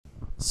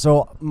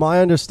So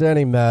my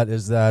understanding, Matt,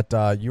 is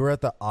that you were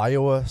at the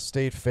Iowa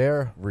State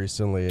Fair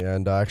recently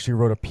and actually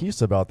wrote a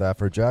piece about that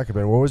for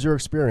Jacobin. What was your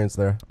experience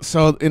there?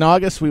 So in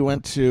August, we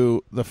went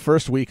to the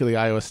first week of the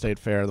Iowa State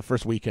Fair, the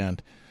first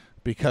weekend,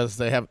 because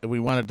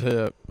we wanted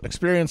to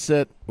experience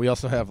it. We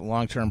also have a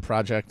long-term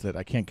project that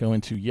I can't go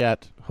into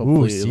yet.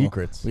 Hopefully,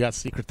 secrets. We got a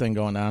secret thing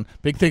going on.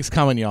 Big things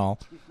coming, y'all.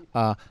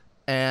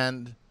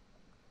 And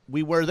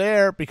we were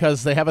there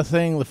because they have a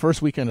thing the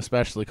first weekend,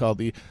 especially called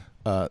the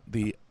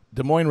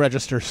Des Moines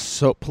Register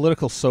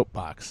political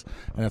soapbox,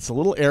 and it's a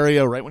little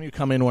area right when you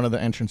come in one of the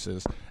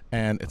entrances,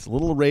 and it's a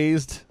little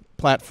raised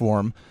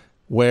platform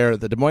where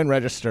the Des Moines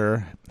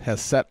Register has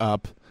set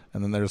up,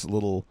 and then there's a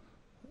little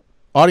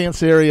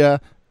audience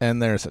area,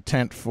 and there's a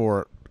tent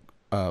for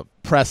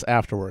press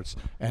afterwards,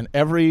 and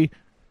every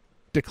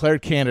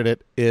declared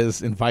candidate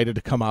is invited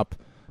to come up.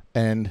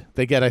 And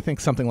they get, I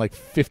think, something like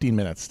 15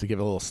 minutes to give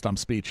a little stump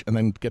speech, and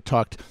then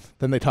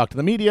Then they talk to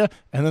the media,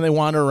 and then they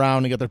wander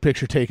around and get their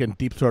picture taken,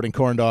 deep-throating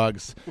corn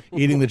dogs,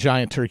 eating the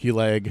giant turkey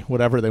leg,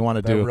 whatever they want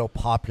to do. Real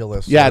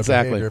populist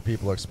exactly. behavior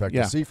people expect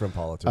to see from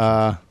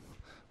politicians.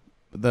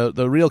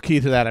 The real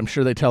key to that, I'm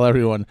sure they tell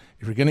everyone,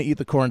 if you're going to eat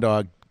the corn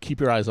dog, keep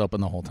your eyes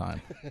open the whole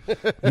time.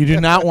 You do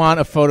not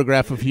want a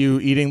photograph of you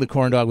eating the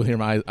corn dog with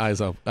your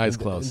eyes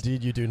closed.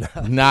 Indeed, you do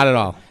not. Not at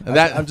all.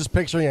 I'm just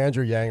picturing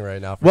Andrew Yang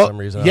right now for some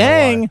reason.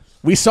 Yang,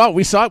 we saw.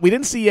 We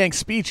didn't see Yang's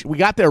speech. We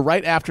got there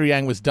right after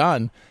Yang was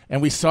done,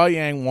 and we saw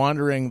Yang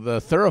wandering the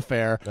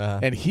thoroughfare,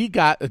 and he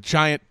got a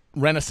giant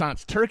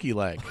Renaissance turkey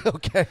leg.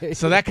 Okay.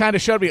 So that kind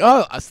of showed me,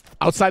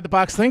 outside the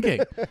box thinking.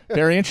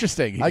 Very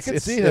interesting. I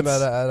could see him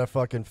at a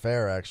fucking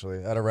fair,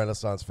 actually, at a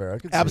Renaissance fair. I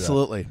could see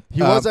absolutely. That.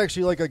 He was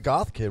actually like a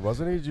goth kid,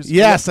 wasn't he?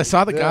 Yes, I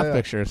saw the goth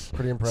pictures.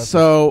 Pretty impressive.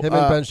 So him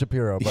and Ben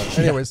Shapiro. But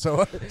anyway,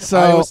 so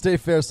Iowa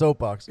State Fair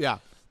soapbox. Yeah.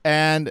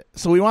 And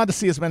so we wanted to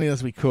see as many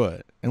as we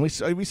could. And we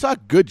saw a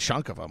good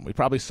chunk of them. We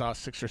probably saw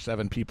 6 or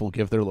 7 people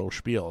give their little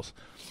spiels.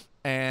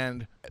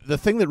 And the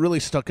thing that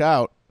really stuck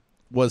out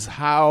was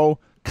how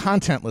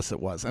contentless it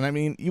was. And I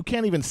mean, you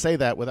can't even say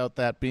that without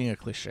that being a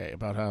cliche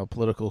about how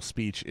political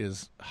speech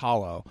is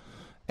hollow.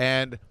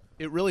 And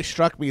it really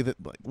struck me that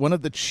one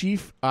of the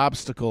chief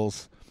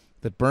obstacles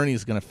that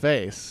Bernie's going to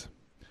face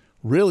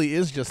really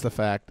is just the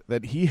fact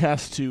that he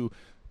has to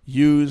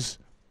use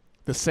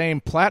the same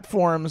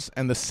platforms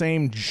and the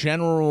same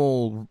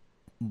general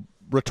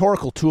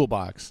rhetorical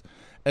toolbox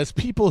as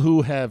people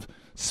who have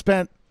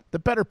spent the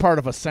better part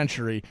of a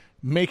century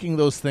making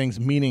those things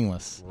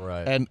meaningless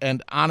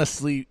and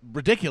honestly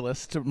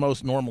ridiculous to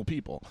most normal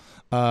people.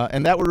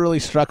 And that would really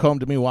struck home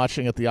to me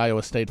watching at the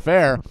Iowa State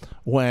Fair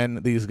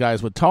when these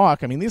guys would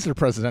talk. I mean, these are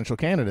presidential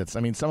candidates. I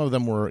mean, some of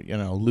them were,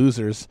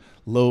 losers,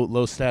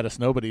 low status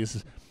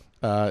nobodies.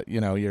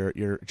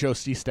 Your Joe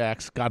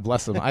Stacks, God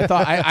bless him. I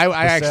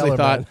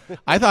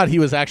thought he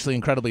was actually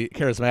incredibly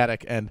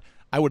charismatic, and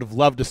I would have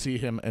loved to see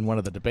him in one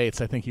of the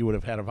debates. I think he would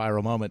have had a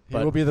viral moment. He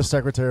will be the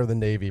Secretary of the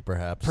Navy,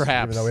 perhaps.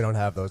 Even though we don't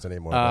have those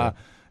anymore.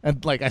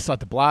 And I saw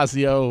de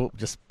Blasio,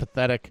 just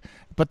pathetic.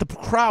 But the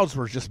crowds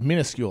were just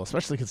minuscule,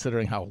 especially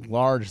considering how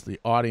large the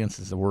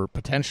audiences were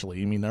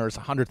potentially. I mean, there's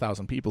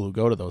 100,000 people who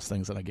go to those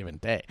things on a given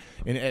day.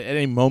 At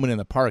any moment in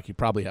the park, you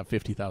probably have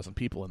 50,000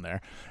 people in there,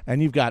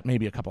 and you've got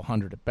maybe a couple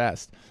hundred at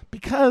best.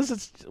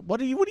 Because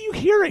what are you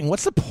hearing?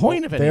 What's the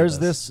point of it? There's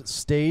this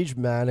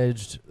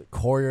stage-managed,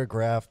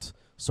 choreographed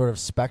sort of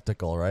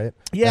spectacle, right?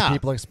 Yeah. That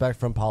people expect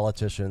from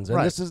politicians.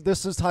 And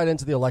this is tied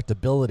into the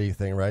electability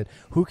thing, right?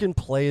 Who can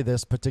play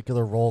this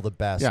particular role the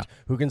best? Yeah.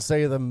 Who can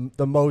say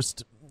the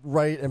most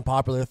right and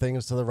popular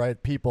things to the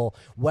right people,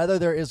 whether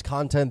there is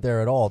content there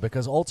at all,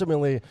 because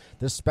ultimately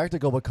this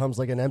spectacle becomes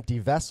like an empty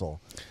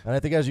vessel. And I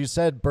think, as you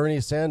said,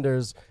 Bernie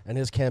Sanders and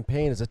his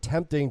campaign is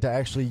attempting to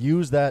actually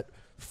use that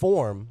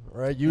form,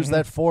 right? Use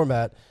that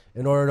format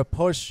in order to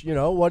push,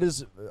 what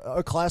is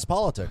a class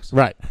politics.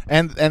 Right.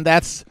 And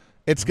that's...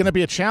 It's going to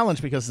be a challenge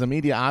because the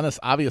media,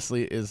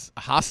 obviously, is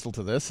hostile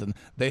to this, and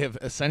they have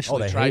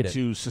essentially tried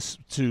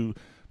to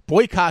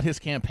boycott his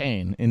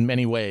campaign in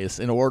many ways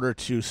in order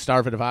to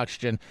starve it of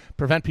oxygen,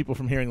 prevent people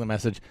from hearing the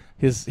message.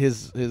 His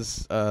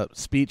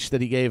speech that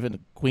he gave in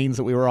Queens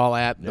that we were all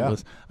at, it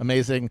was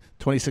amazing.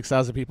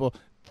 26,000 people,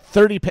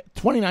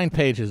 29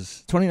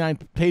 pages,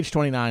 page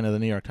 29 of the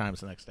New York Times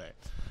the next day.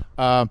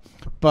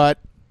 But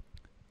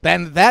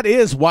then that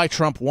is why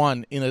Trump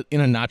won in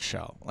a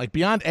nutshell. Like,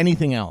 beyond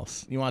anything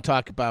else, you want to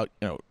talk about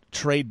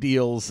trade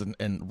deals and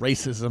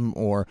racism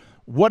or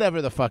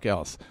whatever the fuck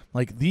else.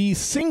 Like, the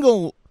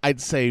single,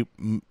 I'd say,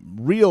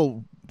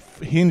 real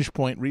hinge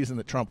point reason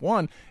that Trump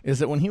won is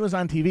that when he was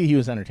on TV, he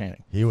was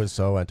entertaining. He was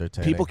so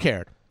entertaining. People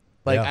cared.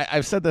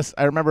 I've said this.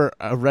 I remember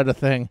I read a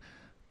thing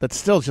that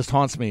still just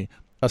haunts me.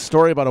 A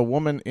story about a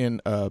woman in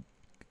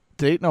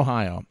Dayton,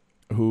 Ohio,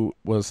 who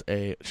was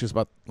she was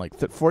about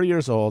 40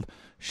 years old.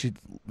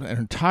 Her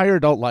entire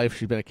adult life,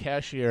 she'd been a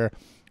cashier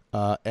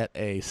at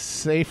a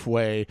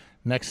Safeway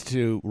next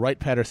to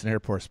Wright-Patterson Air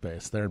Force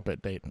Base there in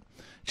Dayton.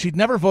 She'd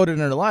never voted in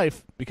her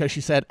life because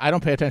she said, I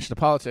don't pay attention to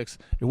politics.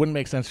 It wouldn't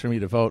make sense for me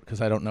to vote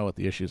because I don't know what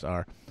the issues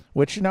are.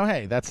 which,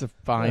 hey, that's a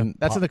fine,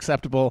 that's an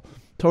acceptable,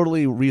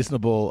 totally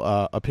reasonable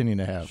opinion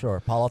to have.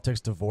 Sure.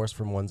 Politics divorced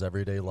from one's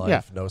everyday life.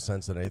 Yeah. No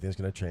sense that anything's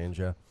going to change.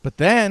 Yeah. But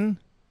then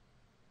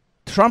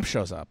Trump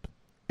shows up,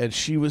 and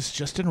she was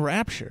just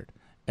enraptured.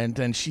 And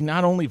then she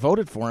not only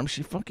voted for him,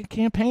 she fucking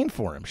campaigned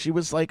for him. She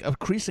was like a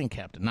precinct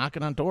captain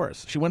knocking on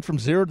doors. She went from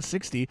 0 to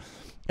 60.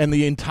 And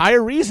the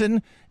entire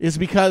reason is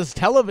because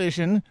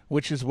television,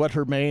 which is what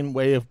her main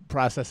way of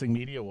processing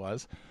media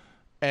was,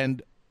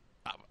 and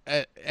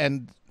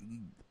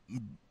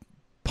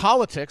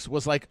politics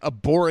was like a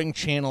boring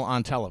channel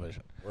on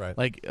television. Right.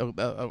 Like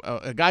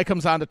a guy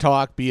comes on to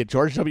talk, be it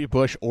George W.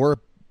 Bush or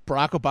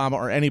Barack Obama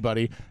or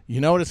anybody, you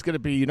know what it's going to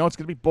be. You know it's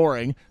going to be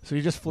boring, so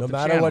you just flip the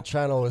channel. No matter what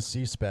channel is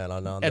C-SPAN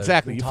on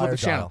exactly, you flip the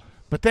channel.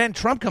 But then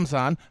Trump comes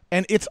on,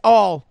 and it's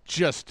all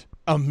just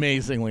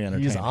amazingly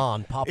entertaining. He's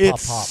on. Pop. It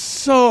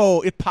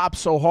pops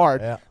so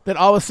hard that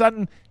all of a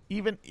sudden,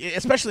 even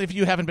especially if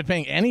you haven't been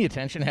paying any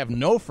attention, have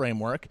no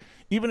framework,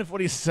 even if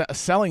what he's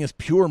selling is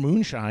pure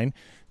moonshine,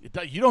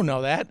 you don't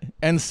know that,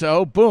 and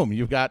so boom,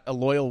 you've got a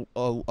loyal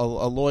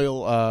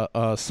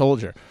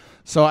soldier.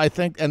 So I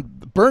think,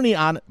 and Bernie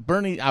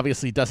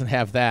obviously doesn't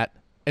have that,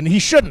 and he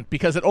shouldn't,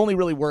 because it only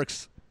really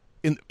works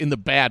in the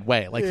bad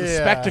way. Like the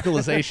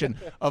spectacleization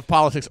of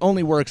politics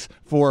only works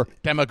for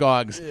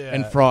demagogues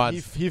and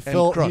frauds. He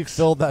filled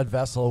that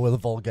vessel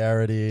with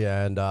vulgarity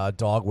and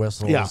dog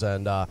whistles,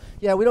 and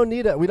we don't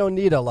need it. We don't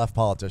need a left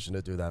politician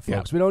to do that,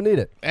 folks. We don't need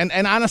it. And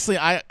honestly,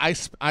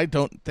 I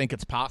don't think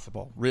it's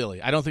possible.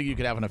 Really, I don't think you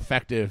could have an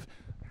effective,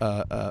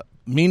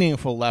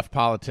 meaningful left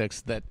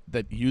politics that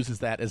uses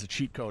that as a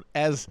cheat code,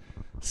 as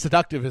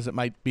seductive as it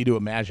might be to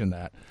imagine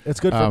that.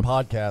 It's good for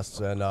podcasts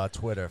and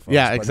Twitter, folks,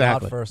 yeah, but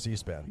exactly. not for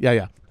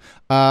C-SPAN.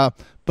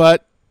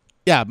 But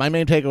my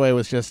main takeaway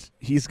was just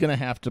he's going to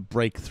have to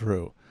break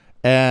through.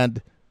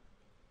 And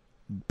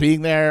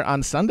being there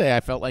on Sunday,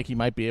 I felt like he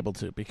might be able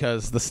to,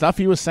 because the stuff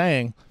he was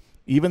saying,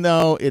 even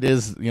though it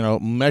is,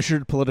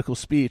 measured political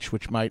speech,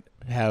 which might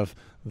have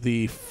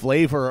the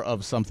flavor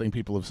of something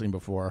people have seen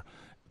before,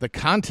 the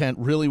content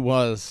really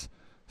was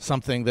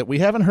something that we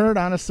haven't heard,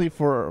 honestly,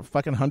 for a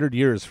fucking 100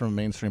 years from a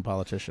mainstream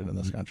politician in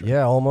this country.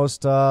 Yeah,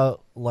 almost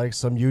like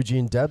some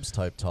Eugene Debs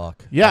type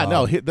talk. Yeah,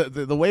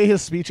 the way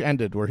his speech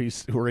ended, where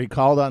he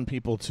called on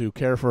people to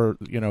care for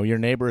your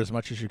neighbor as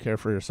much as you care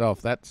for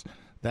yourself.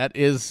 That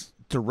is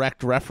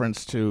direct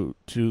reference to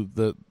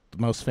the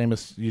most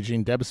famous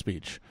Eugene Debs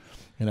speech.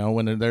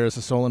 When there is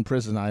a soul in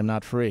prison, I am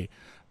not free.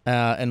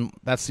 And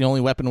that's the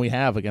only weapon we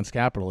have against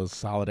capital is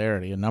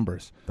solidarity and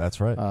numbers.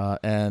 That's right.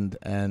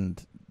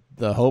 And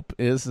the hope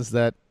is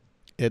that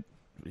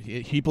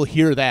people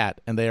hear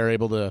that and they are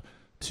able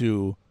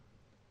to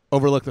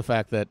overlook the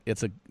fact that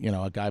it's a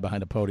guy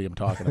behind a podium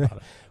talking about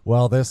it.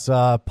 Well, this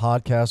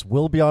podcast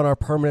will be on our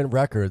permanent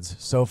records.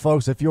 So,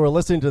 folks, if you are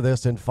listening to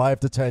this in 5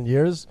 to 10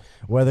 years,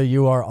 whether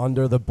you are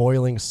under the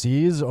boiling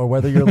seas or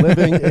whether you're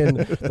living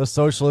in the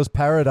socialist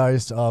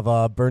paradise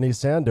of Bernie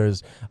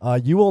Sanders,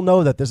 you will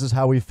know that this is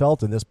how we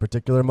felt in this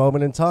particular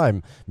moment in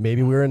time.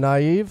 Maybe we were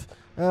naive.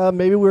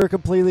 Maybe we were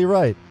completely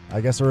right. I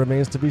guess it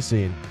remains to be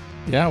seen.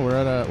 Yeah, we're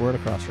at a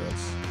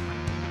crossroads.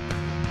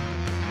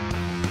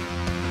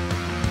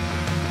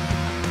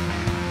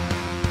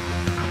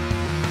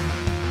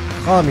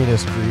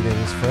 Communist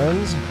greetings,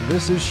 friends.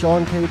 This is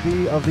Sean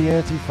KB of the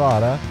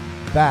Antifada,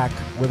 back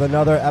with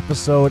another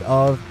episode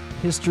of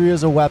History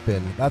is a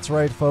Weapon. That's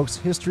right, folks.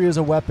 History is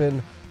a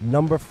Weapon,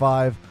 number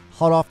 5,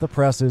 hot off the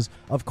presses.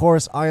 Of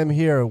course, I am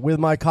here with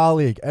my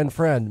colleague and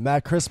friend,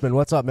 Matt Christman.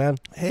 What's up, man?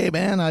 Hey,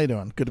 man. How you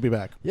doing? Good to be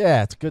back.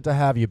 Yeah, it's good to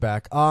have you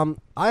back. I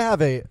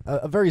have a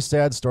very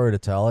sad story to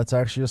tell. It's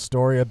actually a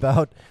story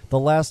about the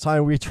last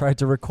time we tried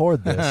to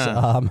record this.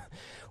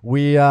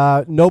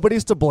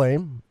 Nobody's to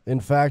blame. In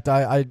fact,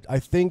 I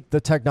think the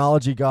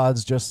technology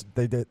gods just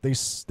they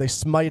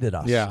smited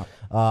us. Yeah.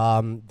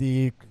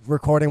 The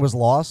recording was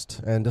lost,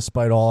 and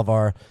despite all of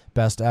our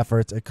best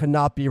efforts, it could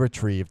not be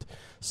retrieved.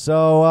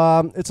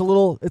 So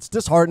it's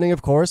disheartening,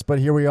 of course, but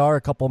here we are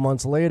a couple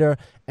months later,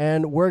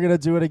 and we're going to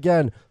do it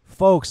again.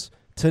 Folks,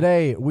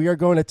 today we are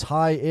going to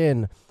tie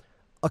in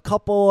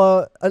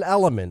an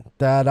element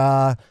that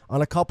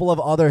on a couple of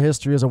other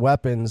History as a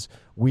Weapons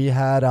we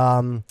had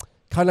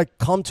kind of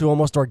come to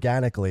almost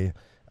organically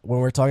when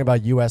we're talking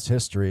about U.S.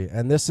 history.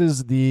 And this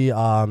is the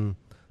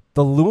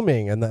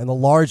looming and the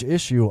large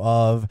issue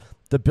of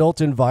the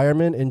built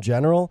environment in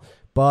general,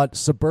 but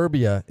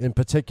suburbia in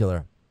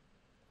particular.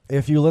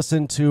 If you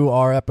listen to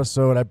our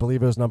episode, I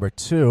believe it was number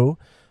 2,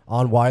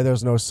 on why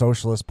there's no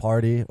Socialist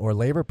Party or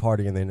Labor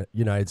Party in the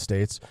United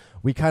States,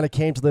 we kind of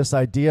came to this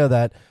idea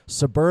that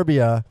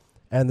suburbia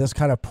and this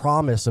kind of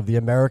promise of the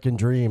American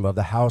dream of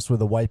the house with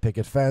the white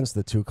picket fence,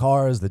 the 2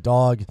 cars, the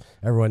dog,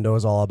 everyone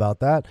knows all about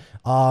that,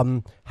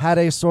 had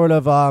a sort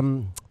of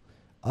an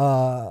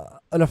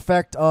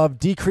effect of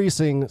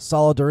decreasing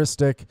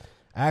solidaristic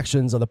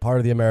actions on the part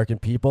of the American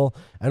people,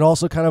 and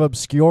also kind of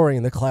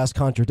obscuring the class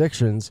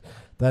contradictions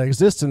that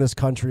exist in this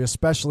country,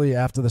 especially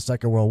after the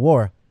Second World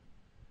War.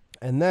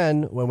 And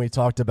then when we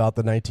talked about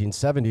the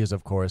 1970s,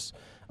 of course,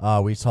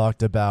 We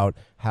talked about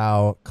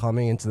how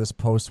coming into this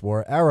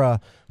post-war era,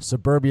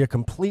 suburbia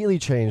completely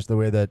changed the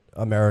way that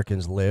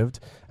Americans lived,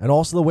 and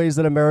also the ways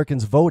that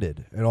Americans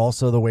voted, and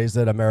also the ways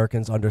that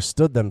Americans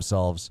understood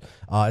themselves,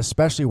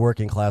 especially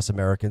working-class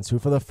Americans who,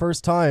 for the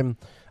first time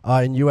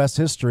in U.S.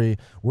 history,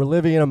 were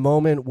living in a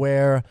moment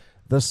where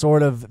the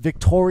sort of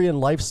Victorian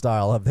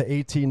lifestyle of the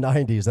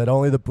 1890s that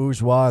only the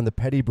bourgeois and the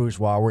petty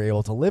bourgeois were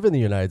able to live in the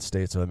United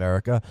States of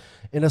America,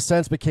 in a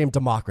sense, became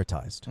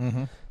democratized.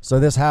 Mm-hmm.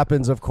 So this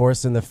happens, of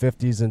course, in the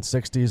 50s and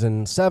 60s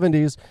and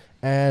 70s.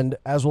 And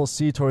as we'll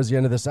see towards the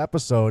end of this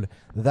episode,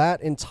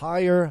 that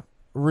entire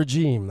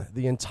regime,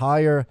 the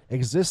entire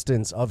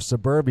existence of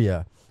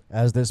suburbia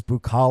as this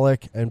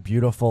bucolic and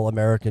beautiful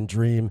American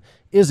dream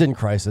is in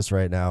crisis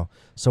right now.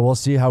 So we'll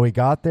see how we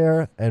got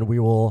there, and we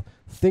will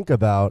think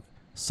about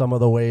some of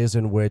the ways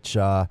in which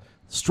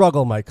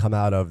struggle might come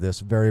out of this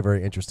very,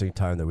 very interesting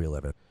time that we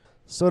live in.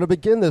 So to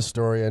begin this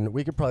story, and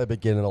we could probably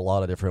begin in a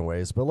lot of different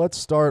ways, but let's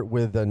start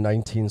with the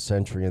 19th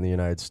century in the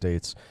United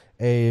States,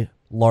 a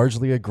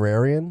largely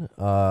agrarian,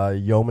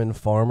 yeoman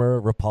farmer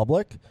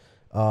republic.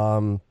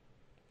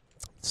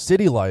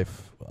 City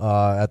life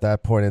at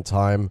that point in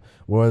time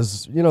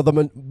was,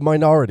 the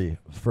minority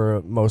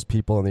for most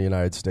people in the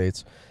United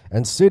States.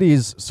 And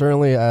cities,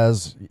 certainly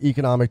as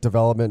economic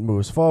development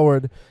moves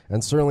forward,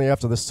 and certainly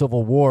after the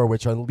Civil War,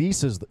 which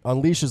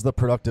unleashes the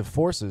productive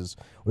forces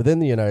within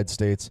the United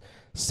States,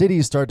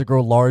 cities start to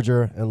grow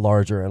larger and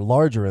larger and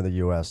larger in the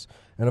U.S.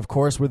 And of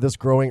course, with this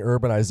growing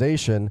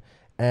urbanization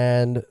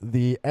and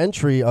the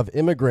entry of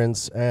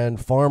immigrants and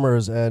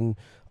farmers and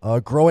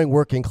growing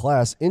working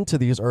class into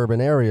these urban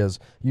areas,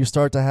 you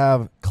start to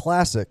have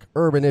classic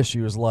urban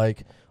issues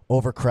like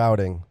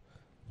overcrowding,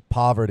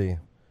 poverty,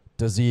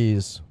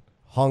 disease,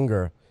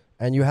 hunger,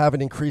 and you have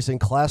an increasing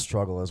class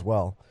struggle as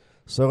well.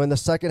 So in the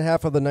second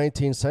half of the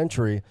 19th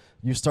century,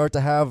 you start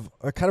to have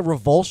a kind of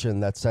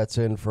revulsion that sets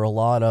in for a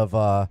lot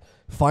of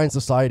fine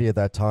society at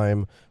that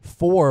time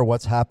for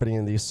what's happening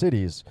in these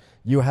cities.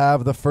 You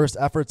have the first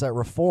efforts at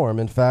reform.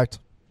 In fact,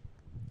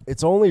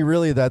 it's only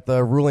really that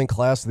the ruling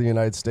class of the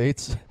United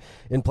States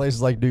in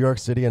places like New York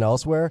City and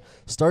elsewhere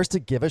starts to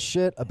give a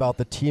shit about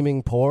the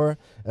teeming poor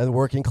and the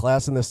working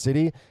class in the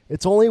city.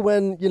 It's only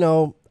when,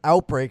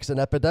 outbreaks and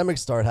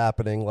epidemics start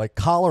happening, like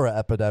cholera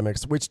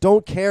epidemics, which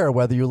don't care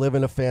whether you live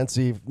in a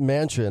fancy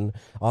mansion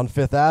on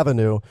Fifth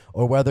Avenue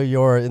or whether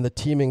you're in the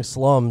teeming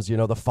slums,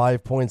 the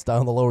 5 points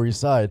down the Lower East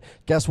Side.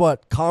 Guess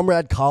what?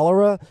 Comrade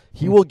Cholera,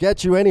 he will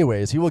get you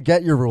anyways. He will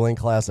get your ruling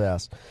class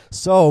ass.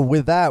 So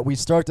with that, we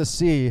start to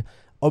see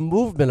a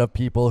movement of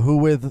people who,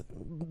 with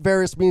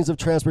various means of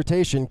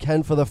transportation,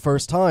 can, for the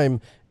first time,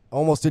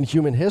 almost in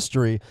human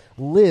history,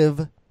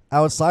 live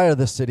outside of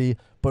the city,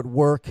 but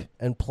work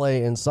and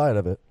play inside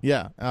of it.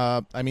 Yeah,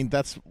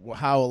 that's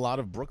how a lot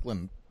of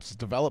Brooklyn's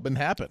development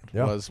happened.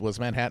 Yeah. Was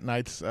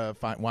Manhattanites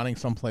wanting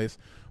someplace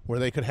where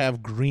they could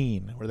have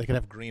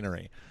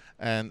greenery,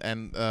 and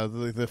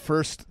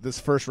this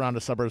first round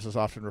of suburbs is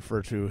often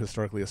referred to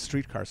historically as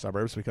streetcar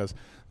suburbs because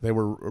they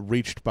were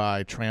reached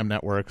by tram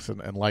networks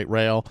and light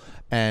rail,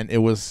 and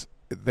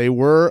they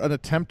were an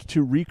attempt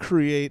to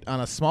recreate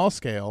on a small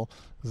scale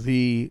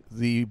the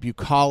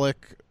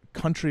bucolic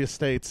country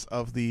estates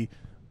of the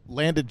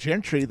landed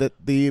gentry that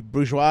the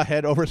bourgeois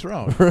had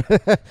overthrown.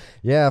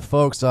 Yeah,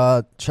 folks,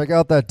 check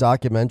out that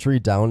documentary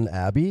Downton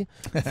Abbey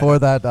for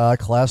that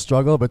class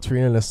struggle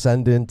between an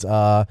ascendant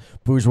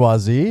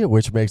bourgeoisie,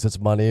 which makes its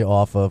money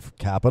off of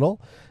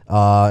capital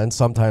and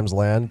sometimes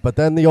land, but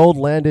then the old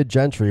landed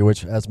gentry,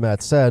 which, as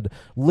Matt said,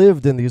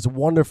 lived in these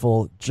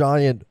wonderful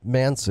giant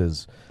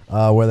manses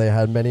where they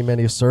had many,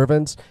 many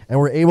servants and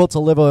were able to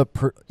live a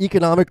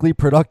economically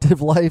productive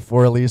life,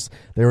 or at least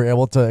they were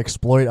able to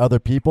exploit other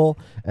people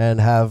and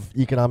have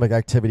economic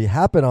activity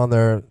happen on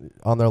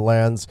their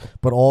lands,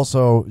 but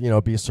also,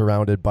 be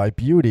surrounded by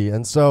beauty.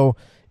 And so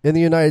in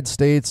the United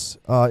States,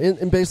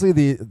 in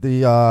basically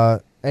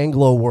the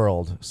Anglo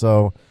world,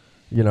 so,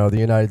 the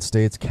United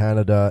States,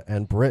 Canada,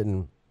 and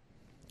Britain,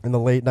 in the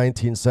late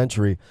 19th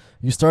century,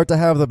 you start to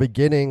have the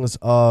beginnings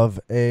of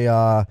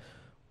a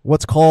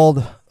what's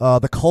called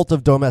the cult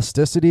of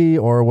domesticity,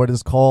 or what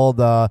is called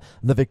the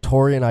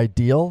Victorian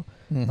ideal,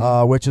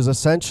 which is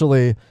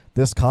essentially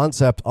this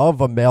concept of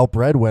a male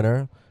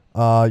breadwinner,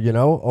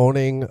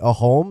 owning a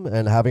home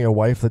and having a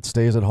wife that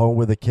stays at home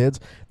with the kids.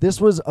 This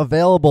was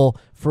available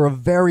for a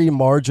very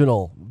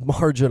marginal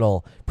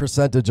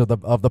percentage of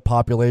the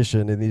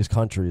population in these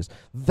countries,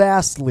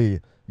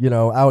 vastly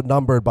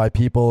outnumbered by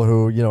people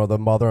who, the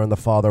mother and the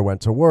father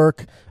went to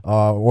work,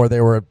 or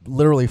they were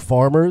literally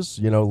farmers,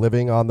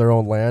 living on their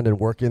own land and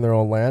working their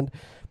own land.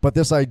 But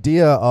this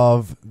idea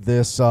of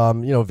this,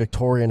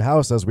 Victorian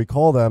house, as we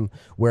call them,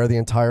 where the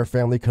entire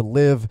family could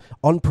live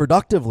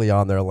unproductively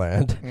on their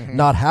land,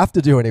 not have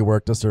to do any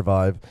work to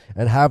survive,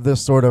 and have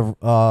this sort of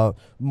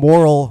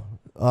moral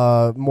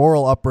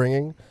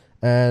upbringing,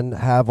 and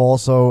have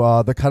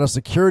also the kind of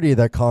security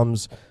that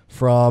comes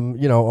from,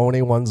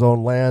 owning one's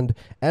own land,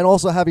 and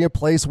also having a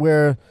place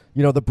where,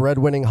 the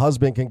breadwinning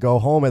husband can go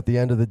home at the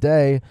end of the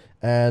day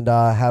and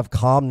have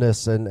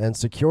calmness and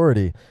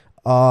security.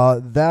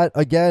 that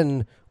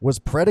again was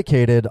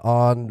predicated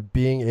on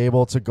being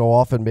able to go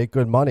off and make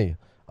good money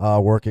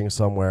working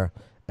somewhere.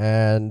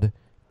 And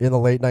in the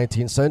late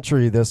 19th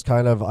century, this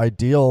kind of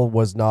ideal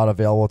was not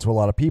available to a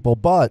lot of people.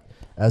 But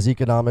as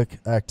economic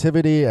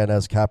activity and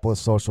as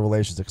capitalist social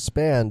relations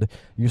expand,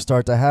 you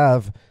start to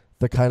have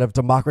the kind of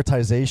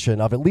democratization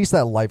of at least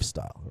that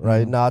lifestyle,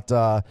 right? Not,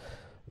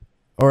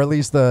 or at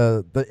least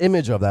the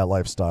image of that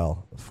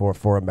lifestyle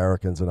for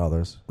Americans and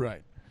others.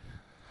 Right.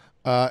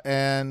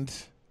 And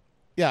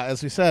yeah,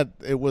 as we said,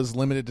 it was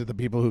limited to the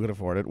people who could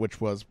afford it,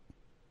 which was,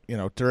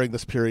 during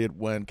this period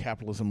when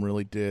capitalism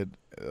really did,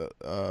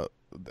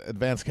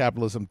 advanced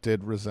capitalism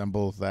did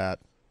resemble that,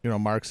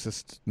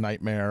 Marxist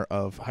nightmare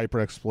of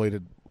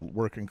hyper-exploited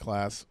working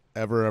class,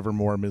 ever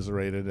more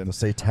miserated. And the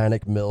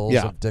satanic mills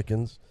of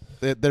Dickens.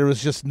 There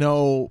was just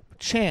no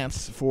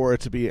chance for it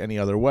to be any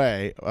other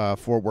way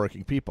for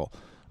working people.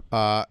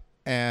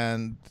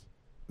 And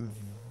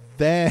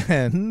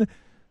then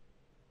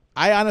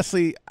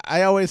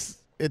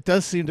it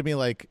does seem to me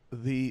like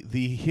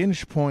the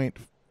hinge point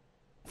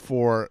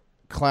for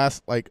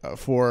class,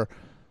 for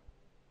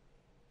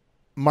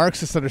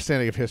Marxist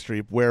understanding of history,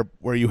 where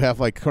you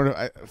have like kind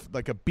of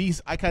like a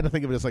BC, I kind of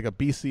think of it as like a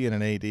BC and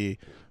an AD,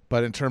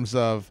 but in terms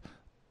of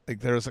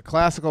like there's a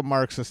classical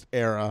Marxist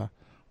era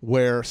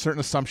where certain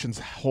assumptions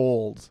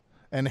held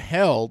and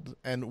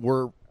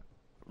were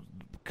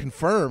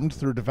confirmed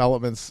through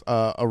developments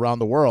around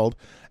the world,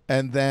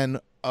 and then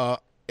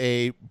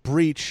a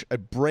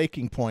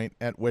breaking point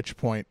at which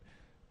point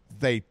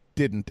they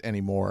didn't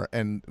anymore,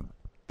 and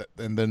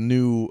a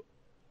new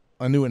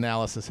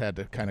analysis had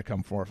to kind of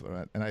come forth from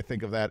it, and I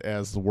think of that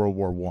as the World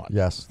War I.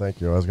 Yes, thank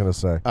you. I was going to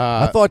say.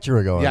 I thought you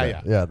were going.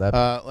 Yeah. That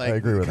I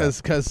agree with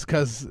that.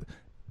 Because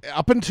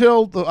up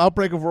until the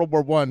outbreak of World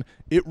War I,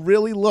 it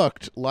really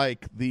looked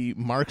like the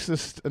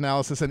Marxist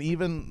analysis and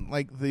even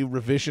like the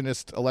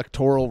revisionist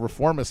electoral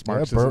reformist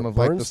Marxism of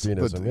like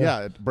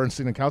Bernsteinism,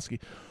 Bernstein and Kautsky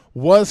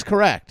was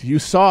correct. You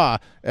saw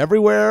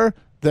everywhere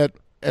that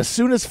as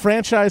soon as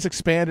franchise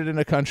expanded in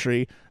a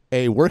country,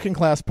 a working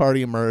class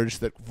party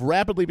emerged that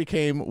rapidly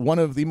became one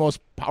of the most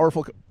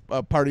powerful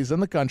parties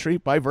in the country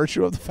by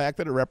virtue of the fact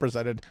that it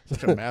represented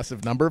such a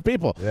massive number of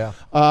people. Yeah.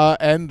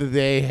 And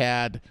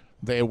they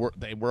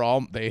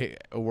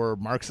were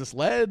Marxist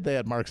led. They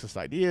had Marxist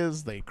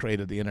ideas. They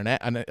created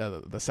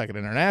the Second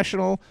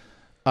International,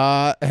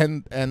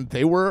 and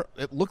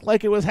it looked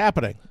like it was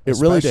happening. It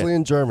really did. Especially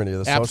in Germany,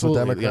 the Social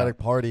Absolutely, Democratic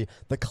Party,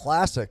 the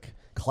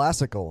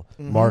classical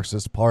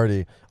Marxist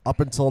party, up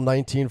until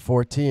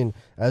 1914,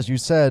 as you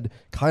said,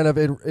 kind of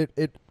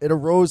it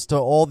arose to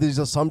all these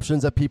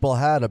assumptions that people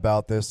had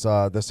about this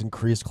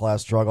increased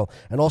class struggle,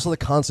 and also the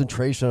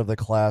concentration of the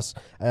class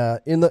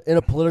in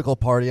a political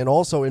party, and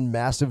also in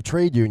massive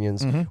trade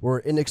unions were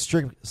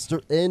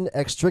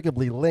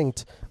inextricably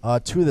linked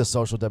to the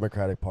Social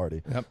Democratic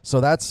Party. Yep. So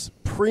that's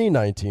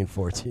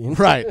pre-1914,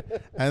 right?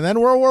 And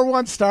then World War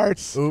I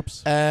starts.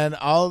 Oops! And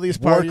all of these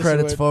war parties,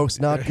 credits, folks,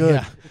 not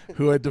good.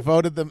 Who had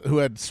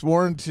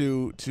sworn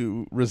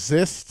to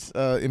resist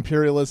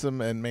imperialism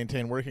and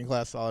maintain working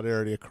class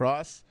solidarity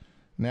across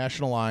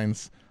national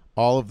lines.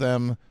 All of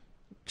them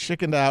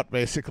chickened out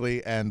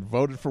basically and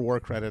voted for war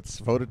credits,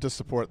 voted to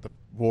support the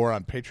war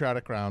on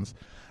patriotic grounds,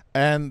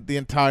 and the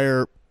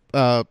entire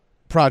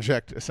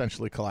project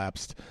essentially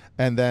collapsed.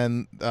 And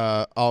then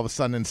all of a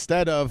sudden,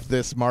 instead of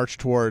this march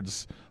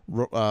towards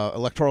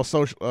electoral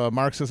social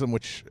Marxism,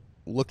 which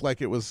looked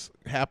like it was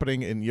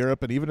happening in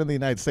Europe and even in the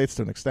United States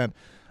to an extent,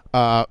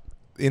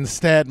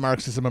 instead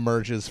Marxism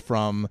emerges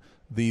from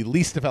the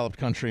least developed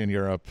country in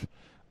Europe,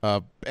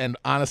 and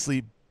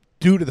honestly,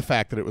 due to the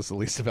fact that it was the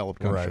least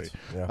developed country.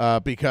 Right. Yeah.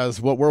 Because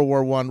what World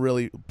War I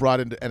really brought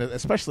into, and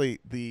especially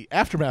the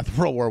aftermath of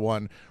World War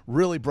I,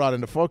 really brought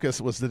into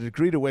focus was the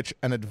degree to which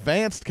an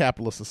advanced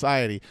capitalist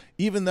society,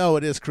 even though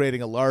it is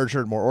creating a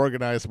larger, more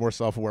organized, more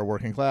self-aware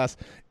working class,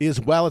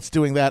 is, while it's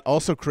doing that,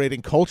 also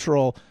creating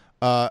cultural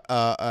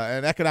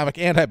and economic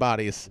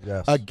antibodies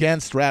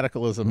against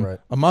radicalism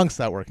amongst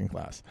that working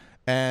class.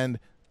 And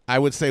I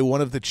would say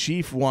one of the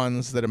chief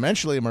ones that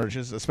eventually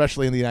emerges,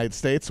 especially in the United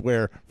States,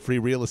 where free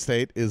real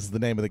estate is the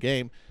name of the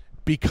game,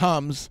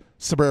 becomes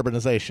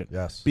suburbanization.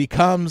 Yes.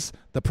 Becomes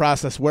the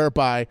process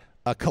whereby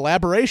a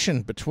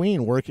collaboration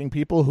between working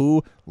people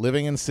who,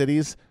 living in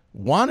cities,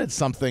 wanted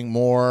something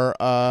more,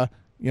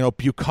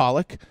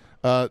 bucolic,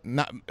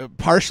 not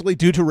partially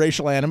due to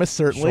racial animus,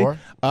 certainly,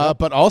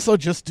 but also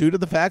just due to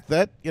the fact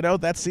that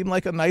that seemed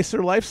like a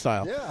nicer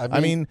lifestyle. Yeah, I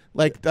mean,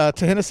 like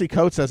Ta-Nehisi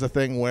Coates has a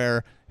thing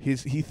where he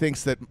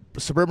thinks that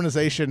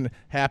suburbanization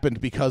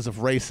happened because of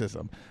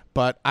racism.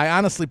 But I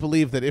honestly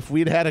believe that if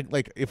we'd had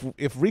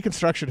if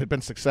Reconstruction had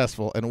been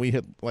successful and we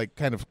had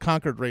kind of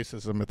conquered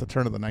racism at the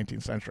turn of the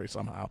 19th century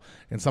somehow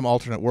in some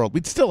alternate world,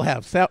 we'd still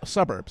have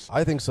suburbs.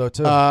 I think so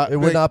too. It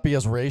would not be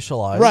as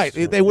racialized. Right.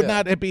 They would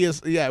not be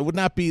as it would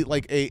not be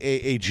like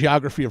a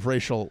geography of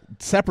racial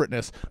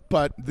separateness,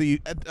 but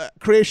the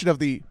creation of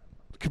the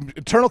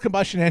internal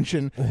combustion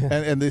engine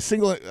and the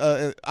single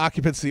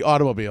occupancy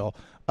automobile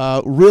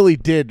really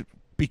did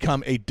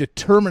become a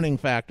determining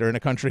factor in a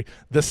country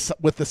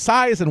with the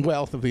size and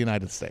wealth of the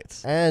United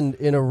States. And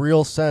in a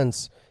real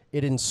sense,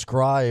 it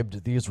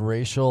inscribed these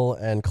racial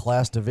and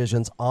class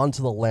divisions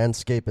onto the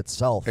landscape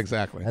itself.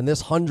 Exactly. And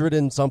this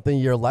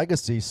 100-and-something-year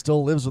legacy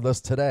still lives with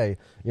us today,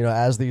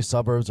 as these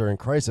suburbs are in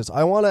crisis.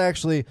 I want to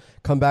actually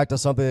come back to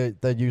something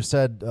that you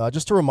said,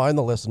 just to remind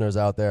the listeners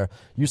out there.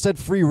 You said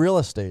free real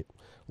estate.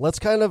 Let's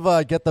kind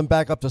of get them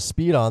back up to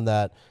speed on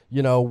that.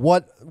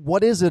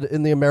 What is it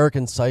in the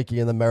American psyche,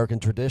 in the American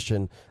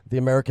tradition, the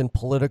American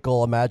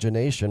political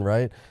imagination,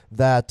 right,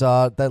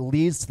 that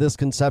leads to this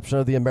conception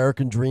of the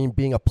American dream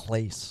being a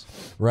place,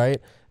 right?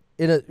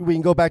 We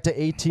can go back to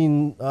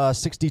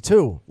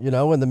 1862,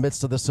 in the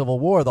midst of the Civil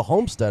War, the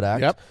Homestead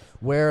Act,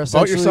 where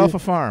essentially... Bought yourself a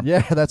farm.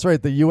 Yeah, that's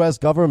right. The U.S.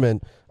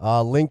 government,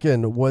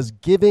 Lincoln, was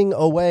giving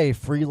away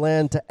free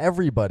land to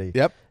everybody.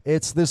 Yep.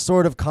 It's this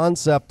sort of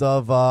concept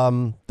of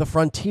the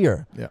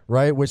frontier,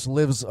 right, which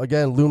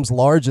looms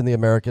large in the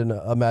American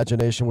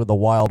imagination with the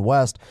Wild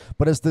West.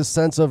 But it's this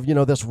sense of,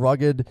 this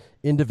rugged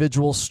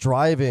individual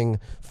striving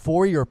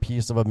for your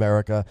piece of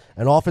America.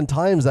 And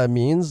oftentimes that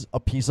means a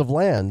piece of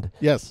land.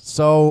 Yes.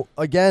 So,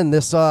 again,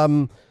 this...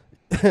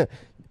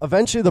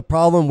 Eventually, the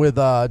problem with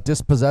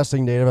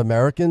dispossessing Native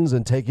Americans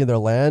and taking their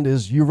land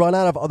is you run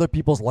out of other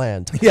people's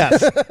land.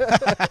 Yes.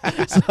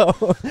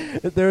 So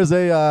there's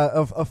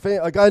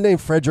a guy named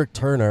Frederick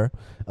Turner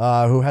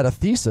who had a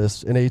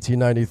thesis in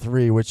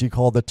 1893, which he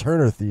called the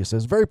Turner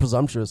thesis. Very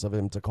presumptuous of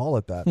him to call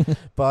it that.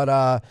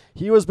 But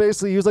he was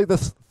like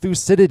the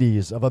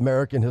Thucydides of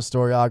American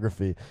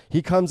historiography.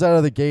 He comes out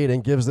of the gate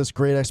and gives this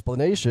great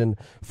explanation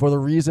for the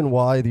reason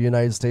why the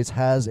United States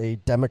has a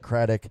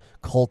democratic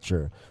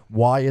culture,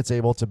 why it's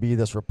able to be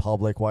this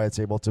republic, why it's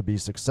able to be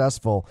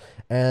successful.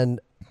 And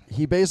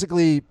he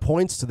basically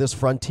points to this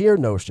frontier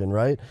notion,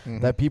 right? Mm-hmm.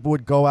 That people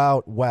would go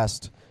out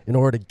west in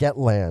order to get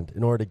land,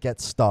 in order to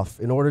get stuff,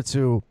 in order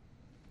to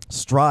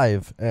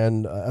strive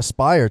and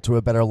aspire to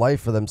a better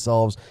life for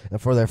themselves and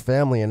for their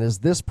family. And it's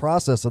this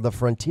process of the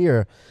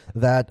frontier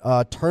that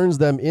turns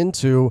them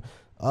into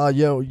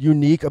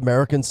unique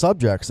American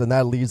subjects, and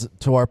that leads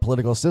to our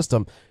political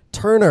system.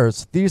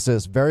 Turner's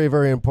thesis, very,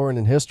 very important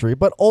in history,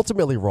 but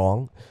ultimately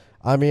wrong.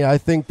 I mean, I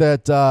think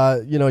that,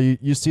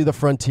 you see the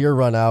frontier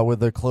run out with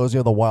the closing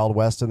of the Wild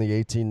West in the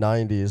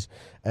 1890s.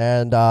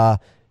 And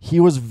he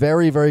was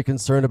very, very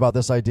concerned about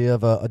this idea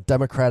of a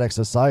democratic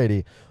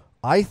society.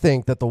 I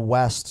think that the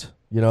West,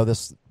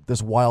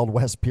 this Wild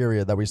West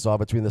period that we saw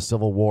between the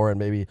Civil War and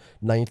maybe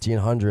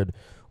 1900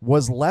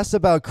 was less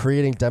about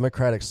creating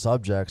democratic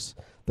subjects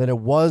than it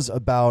was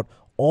about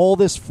all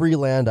this free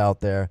land out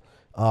there.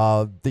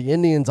 The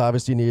Indians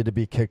obviously needed to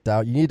be kicked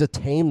out. You need to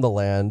tame the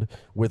land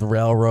with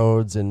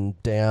railroads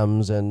and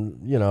dams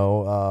and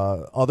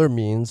other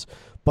means.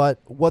 But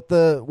what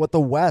the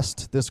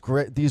West,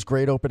 these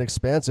great open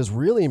expanses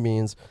really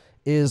means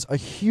is a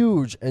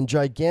huge and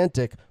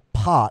gigantic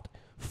pot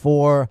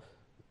for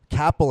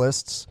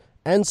capitalists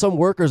and some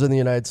workers in the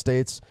United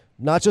States,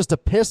 not just to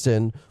piss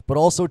in, but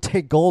also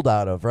take gold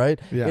out of. Right?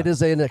 Yeah. It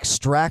is an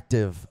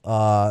extractive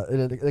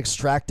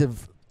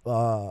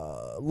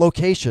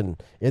location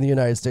in the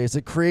United States.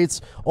 It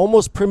creates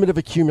almost primitive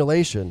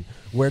accumulation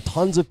where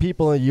tons of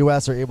people in the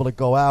U.S. are able to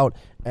go out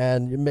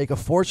and make a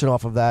fortune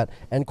off of that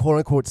and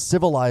quote-unquote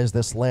civilize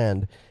this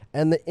land.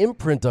 And the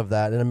imprint of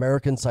that in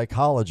American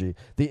psychology,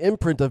 the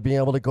imprint of being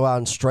able to go out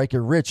and strike it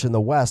rich in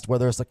the West,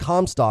 whether it's the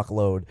Comstock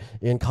lode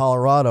in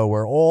Colorado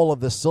where all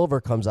of the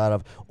silver comes out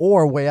of,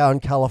 or way out in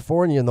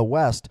California in the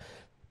West,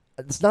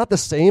 it's not the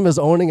same as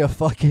owning a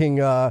fucking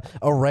a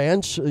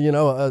ranch,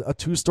 a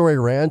two-story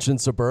ranch in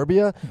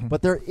Suburbia,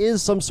 but there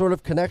is some sort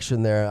of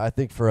connection there, I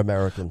think, for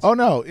Americans. Oh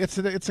no, it's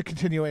a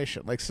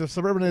continuation. Like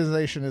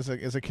suburbanization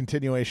is a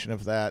continuation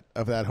of that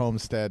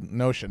homestead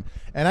notion,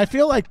 and I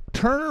feel like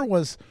Turner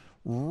was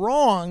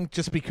wrong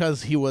just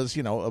because he was,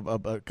 he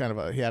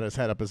had his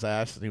head up his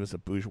ass and he was a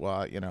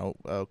bourgeois,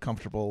 a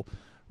comfortable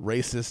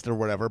racist or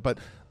whatever. But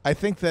I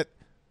think that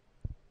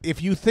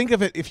if you think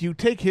of it, if you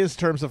take his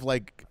terms of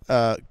like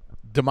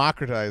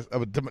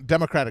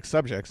democratic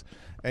subjects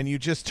and you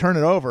just turn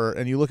it over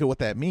and you look at what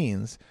that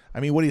means, I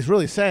mean, what he's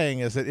really saying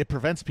is that it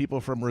prevents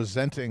people from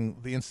resenting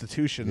the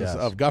institutions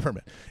of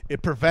government.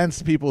 It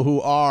prevents people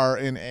who are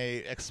in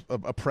a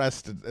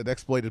oppressed and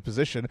exploited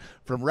position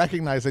from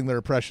recognizing their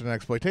oppression and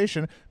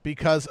exploitation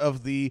because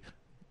of the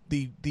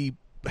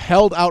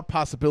held out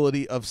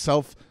possibility of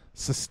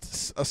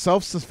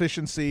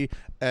self-sufficiency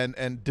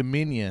and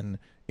dominion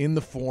in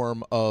the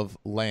form of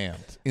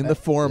land, in the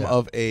form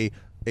of a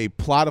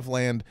plot of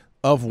land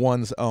of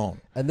one's own.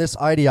 And this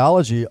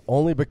ideology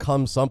only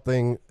becomes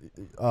something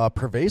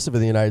pervasive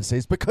in the United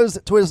States because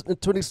to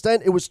an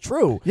extent it was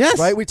true. Yes.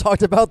 Right? We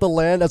talked about the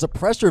land as a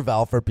pressure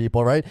valve for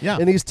people, right? Yeah.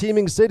 In these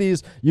teeming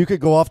cities, you could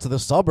go off to the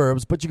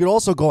suburbs, but you could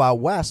also go out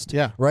west.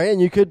 Yeah. Right?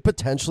 And you could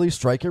potentially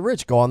strike it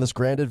rich, go on this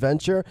grand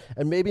adventure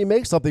and maybe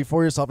make something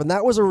for yourself. And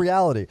that was a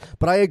reality.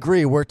 But I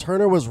agree, where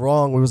Turner was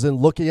wrong was in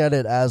looking at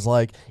it as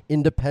like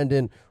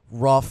independent,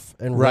 rough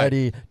and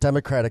ready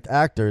democratic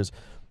actors.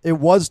 it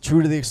was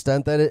true to the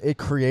extent that it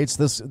creates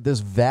this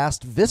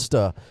vast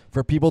vista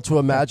for people to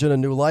imagine a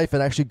new life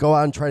and actually go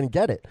out and try and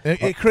get it.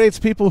 It creates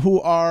people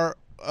who are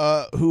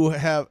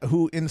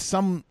who in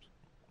some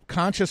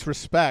conscious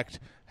respect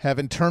have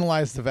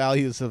internalized the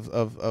values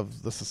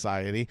of the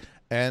society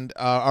and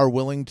are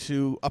willing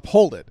to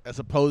uphold it, as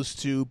opposed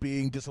to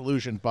being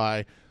disillusioned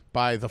by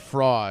the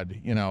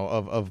fraud,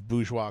 of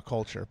bourgeois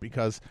culture,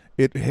 because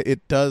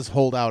it does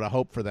hold out a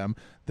hope for them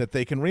that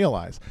they can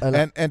realize.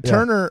 And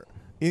Turner,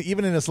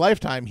 even in his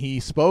lifetime, he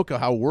spoke of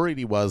how worried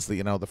he was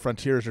that the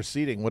frontiers are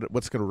ceding.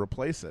 What's going to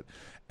replace it?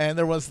 And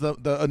there was the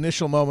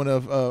initial moment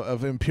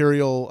of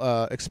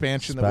imperial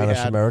expansion that we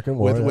had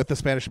with the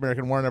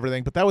Spanish-American War and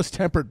everything, but that was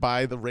tempered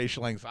by the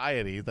racial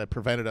anxiety that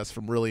prevented us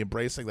from really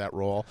embracing that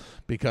role,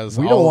 because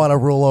we don't want to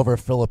rule over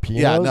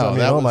Filipinos. Yeah, no,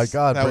 oh my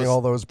God, bring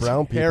all those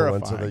brown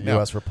terrifying. people into the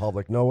U.S.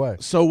 Republic. No way.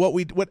 So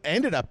what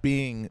ended up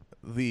being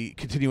the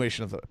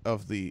continuation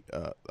of the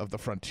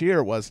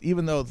frontier was,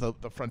 even though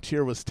the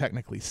frontier was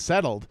technically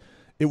settled,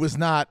 it was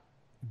not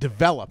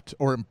developed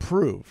or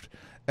improved.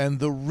 And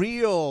the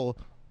real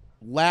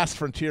last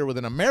frontier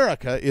within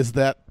America is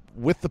that,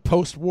 with the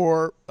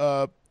post-war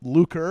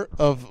lucre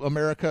of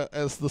America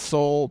as the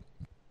sole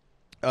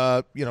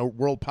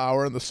world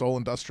power and the sole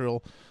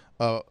industrial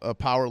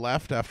power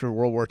left after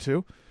World War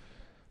II,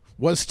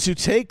 was to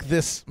take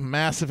this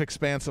massive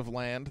expanse of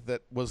land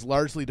that was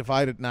largely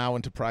divided now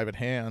into private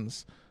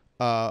hands,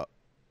 but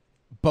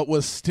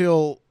was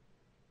still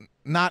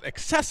not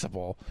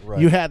accessible. Right.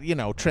 You had,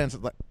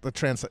 the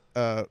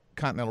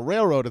Transcontinental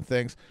Railroad and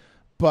things,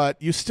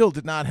 but you still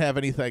did not have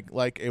anything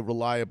like a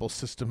reliable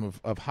system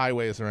of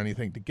highways or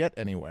anything to get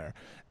anywhere.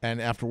 And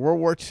after World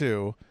War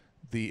II,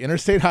 the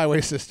interstate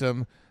highway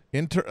system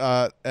gave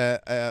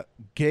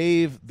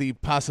the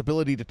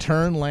possibility to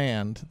turn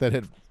land that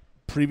had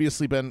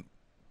previously been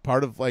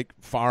part of like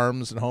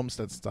farms and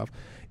homesteads and stuff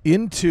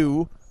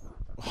into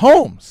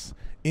homes,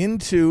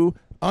 into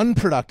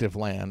unproductive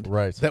land,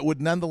 right, that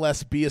would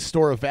nonetheless be a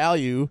store of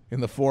value in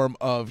the form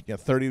of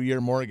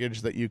 30-year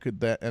mortgage that you could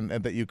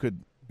that you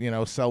could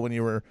sell when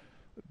you were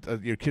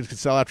your kids could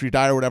sell after you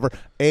die or whatever,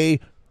 a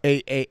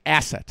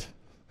asset.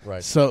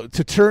 Right. So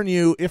to turn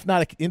you, if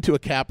not into a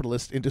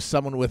capitalist, into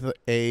someone with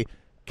a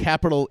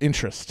capital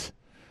interest,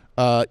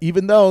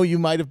 even though you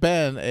might have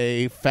been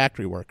a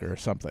factory worker or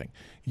something,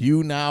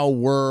 you now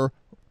were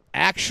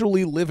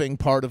actually living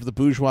part of the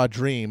bourgeois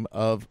dream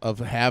of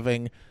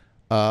having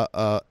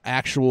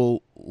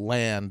actual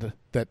land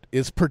that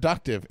is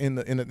productive in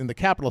the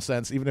capital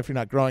sense, even if you're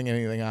not growing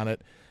anything on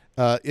it.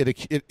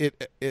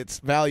 Its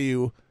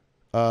value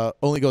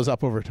only goes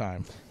up over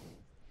time.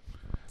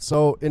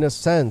 So, in a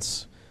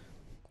sense,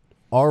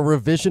 our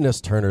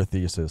revisionist Turner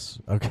thesis,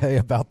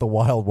 about the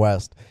Wild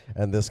West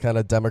and this kind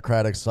of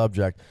democratic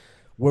subject,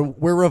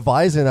 we're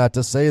revising that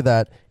to say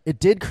that it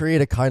did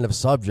create a kind of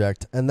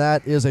subject, and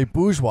that is a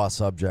bourgeois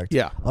subject.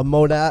 Yeah. A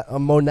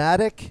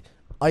monadic,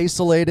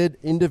 isolated,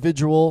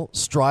 individual,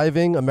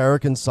 striving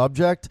American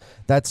subject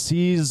that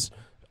sees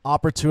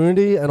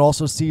opportunity and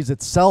also sees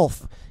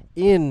itself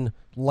in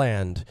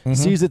land,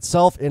 sees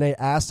itself in an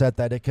asset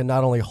that it can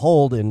not only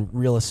hold in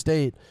real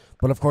estate,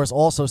 but of course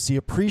also see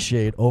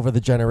appreciate over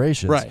the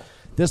generations. Right.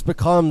 This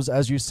becomes,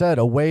 as you said,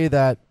 a way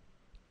that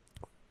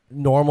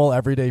normal,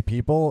 everyday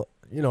people,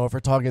 if we're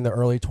talking the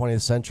early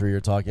 20th century,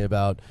 you're talking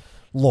about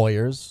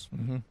lawyers,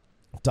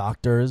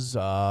 doctors,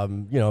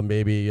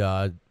 maybe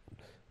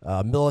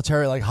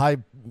military, like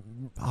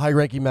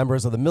high-ranking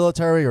members of the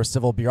military or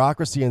civil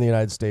bureaucracy in the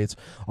United States,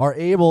 are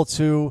able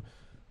to,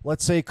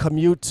 let's say,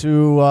 commute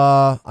to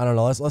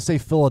let's say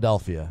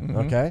Philadelphia,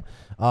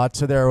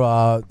 to their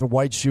the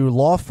White Shoe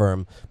law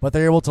firm, but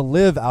they're able to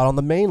live out on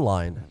the main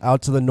line,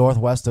 out to the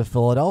northwest of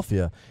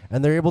Philadelphia,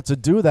 and they're able to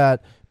do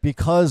that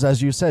because,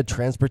 as you said,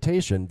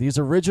 transportation. These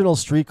original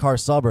streetcar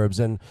suburbs,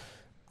 and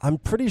I'm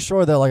pretty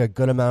sure that like a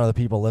good amount of the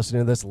people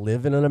listening to this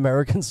live in an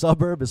American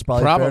suburb. It's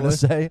probably fair to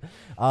say.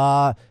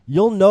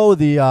 You'll know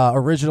the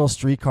original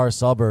streetcar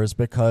suburbs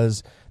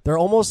because they're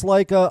almost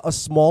like a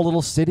small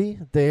little city.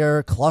 They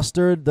are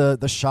clustered.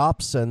 The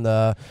shops and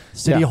the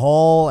city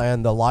hall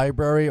and the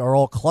library are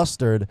all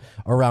clustered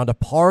around a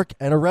park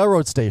and a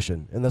railroad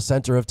station in the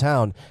center of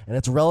town. And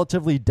it's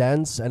relatively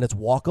dense and it's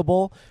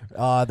walkable.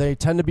 They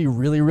tend to be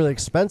really, really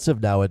expensive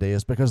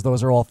nowadays because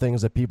those are all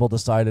things that people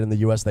decided in the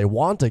U.S. they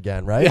want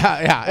again, right?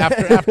 Yeah.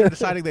 After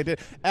deciding they did.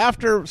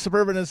 After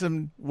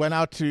suburbanism went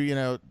out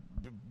to,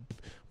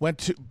 went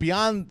to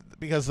beyond,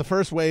 because the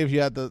first wave, you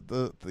had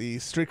the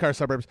streetcar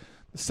suburbs.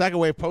 The second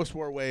wave,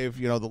 post-war wave,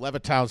 the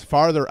Levittowns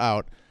farther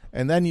out,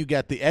 and then you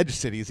get the edge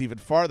cities even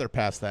farther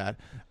past that,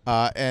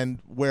 and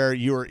where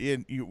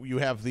you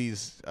have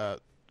these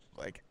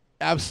like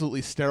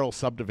absolutely sterile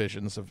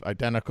subdivisions of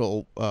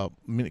identical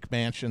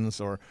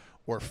mansions or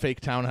fake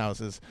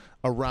townhouses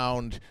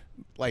around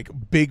like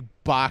big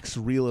box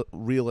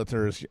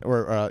realtors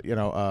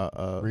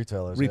or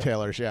retailers,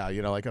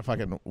 like a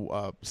fucking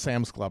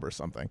Sam's Club or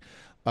something,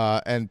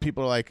 and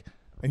people are like,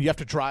 and you have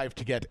to drive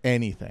to get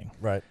anything.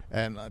 Right.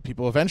 And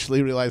people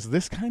eventually realize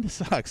this kind of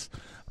sucks.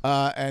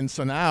 And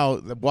so now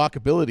the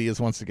walkability is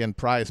once again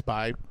prized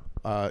by,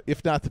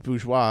 if not the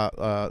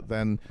bourgeois,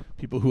 then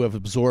people who have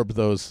absorbed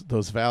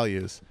those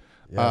values.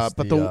 Yes,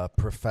 but the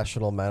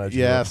professional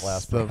management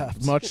class, the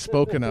perhaps. much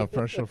spoken of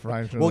professional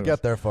financial. We'll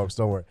get there, folks.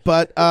 Don't worry.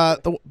 But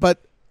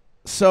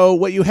so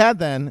what you had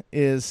then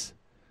is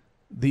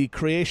the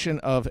creation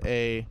of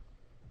a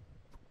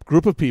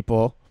group of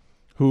people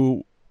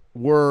who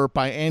were,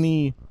 by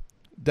any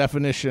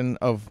definition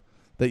of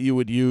that you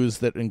would use,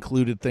 that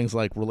included things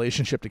like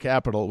relationship to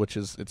capital, which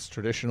is its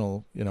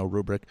traditional,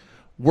 rubric,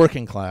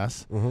 working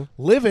class,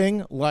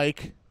 living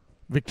like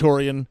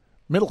Victorian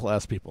middle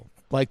class people,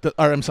 like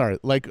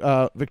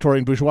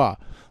Victorian bourgeois,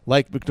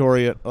 like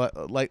Victoria,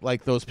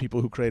 like those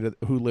people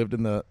who lived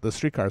in the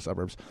streetcar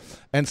suburbs,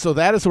 and so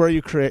that is where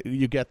you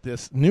get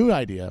this new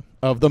idea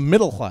of the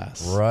middle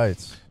class,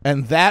 right?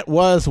 And that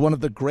was one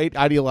of the great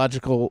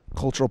ideological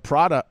cultural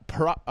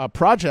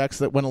projects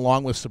that went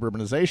along with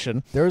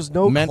suburbanization. There's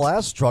no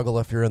class struggle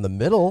if you're in the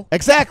middle,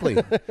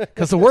 exactly,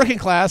 because the working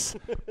class,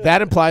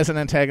 that implies an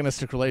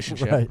antagonistic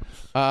relationship.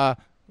 Right.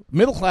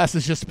 Middle class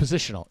is just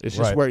positional; it's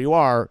just where you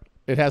are.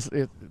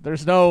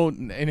 There's no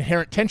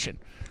inherent tension.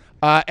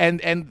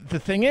 And the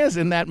thing is,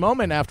 in that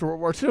moment after World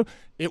War II,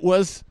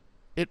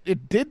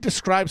 it did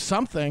describe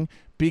something,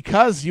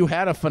 because you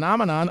had a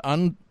phenomenon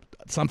on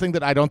something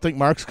that I don't think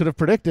Marx could have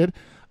predicted,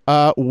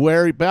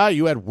 whereby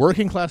you had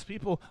working class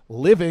people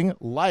living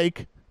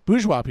like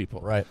bourgeois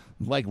people, right?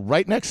 Like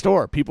right next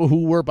door, people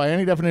who were by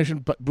any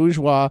definition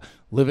bourgeois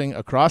living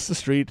across the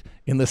street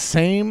in the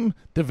same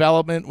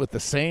development with the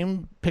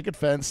same picket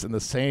fence and the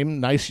same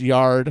nice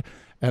yard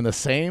and the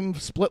same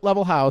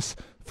split-level house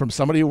from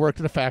somebody who worked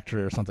at a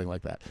factory or something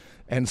like that.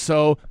 And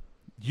so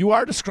you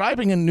are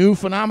describing a new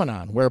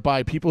phenomenon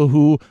whereby people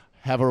who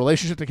have a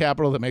relationship to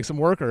capital that makes them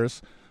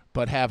workers,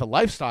 but have a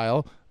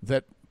lifestyle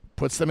that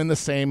puts them in the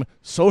same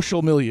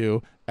social milieu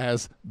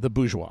as the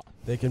bourgeois.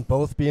 They can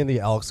both be in the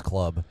Elks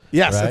Club.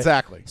 Yes, right?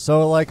 Exactly.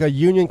 So like a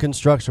union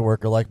construction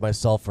worker like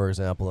myself, for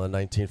example, in the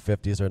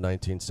 1950s or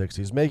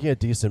 1960s, making a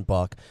decent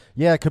buck,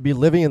 yeah, could be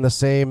living in the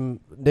same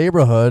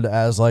neighborhood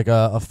as like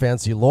a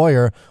fancy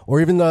lawyer,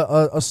 or even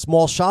a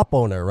small shop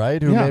owner,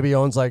 right, who maybe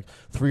owns like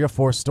 3 or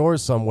 4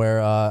 stores somewhere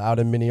out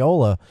in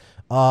Mineola.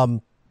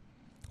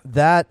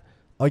 That,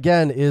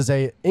 again, is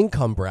a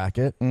income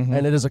bracket,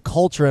 and it is a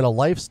culture and a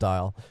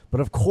lifestyle. But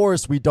of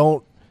course, we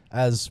don't,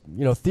 as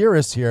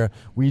theorists here,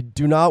 we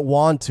do not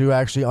want to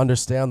actually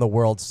understand the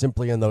world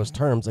simply in those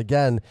terms.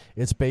 Again,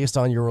 it's based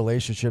on your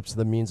relationships to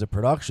the means of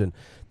production.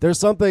 There's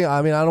something,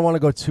 I don't want to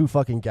go too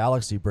fucking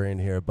galaxy brain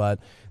here, but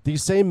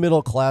these same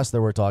middle class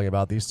that we're talking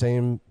about, these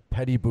same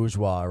petty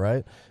bourgeois,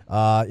 right?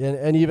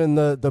 And even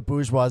the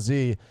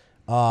bourgeoisie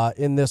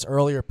in this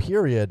earlier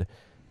period,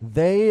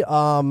 they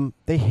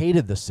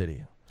hated the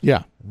city.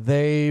 Yeah.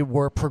 They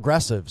were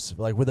progressives,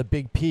 like with a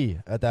big P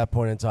at that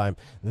point in time.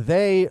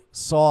 They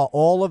saw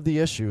all of the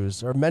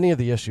issues, or many of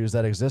the issues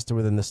that existed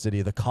within the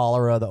city, the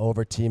cholera, the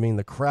over-teaming,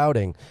 the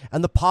crowding,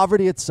 and the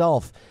poverty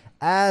itself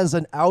as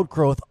an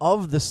outgrowth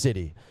of the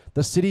city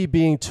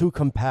being too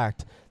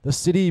compact, the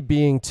city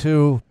being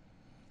too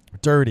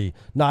dirty,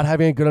 not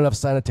having good enough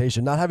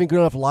sanitation, not having good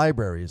enough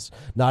libraries,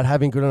 not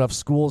having good enough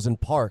schools and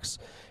parks.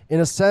 In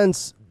a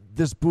sense,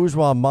 this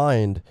bourgeois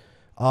mind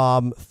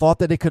thought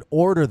that it could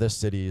order the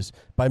cities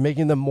by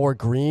making them more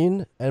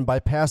green and by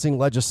passing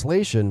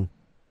legislation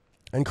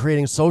and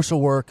creating social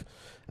work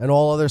and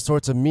all other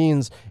sorts of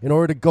means in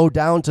order to go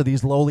down to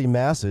these lowly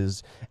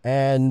masses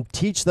and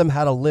teach them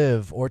how to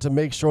live, or to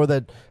make sure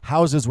that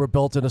houses were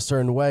built in a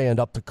certain way and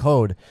up to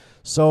code.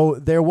 So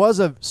there was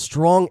a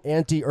strong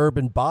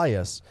anti-urban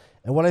bias.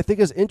 And what I think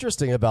is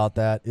interesting about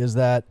that is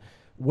that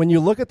when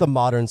you look at the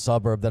modern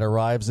suburb that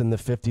arrives in the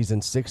 50s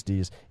and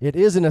 60s, it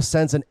is in a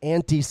sense an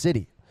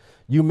anti-city.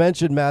 You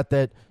mentioned, Matt,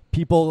 that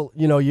people,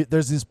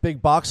 there's this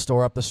big box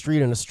store up the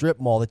street in a strip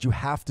mall that you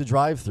have to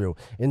drive through.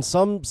 In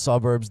some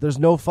suburbs, there's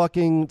no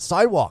fucking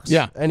sidewalks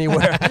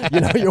anywhere.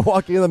 You're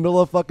walking in the middle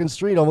of the fucking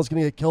street, almost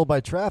going to get killed by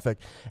traffic.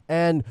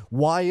 And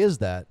why is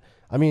that?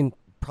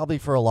 Probably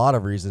for a lot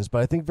of reasons,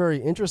 but I think very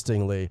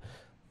interestingly,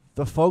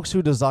 the folks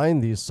who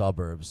designed these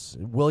suburbs,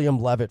 William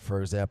Levitt,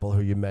 for example,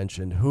 who you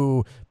mentioned,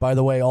 who, by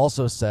the way,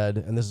 also said,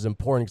 and this is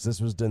important because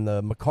this was in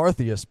the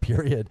McCarthyist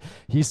period,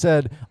 he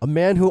said, a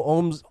man who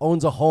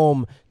owns a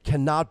home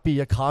cannot be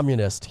a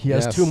communist. He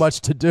has too much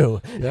to do.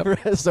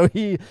 Yep. So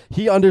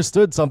he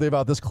understood something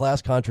about this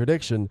class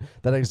contradiction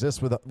that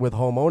exists with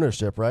home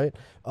ownership, right?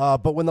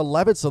 But when the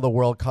Levitts of the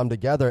world come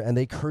together and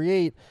they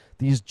create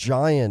these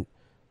giant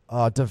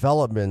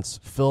developments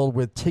filled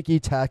with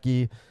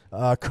ticky-tacky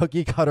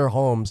cookie cutter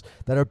homes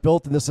that are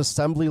built in this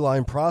assembly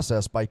line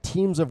process by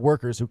teams of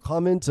workers who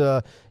come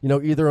into,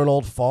 either an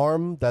old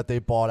farm that they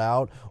bought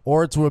out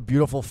or to a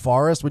beautiful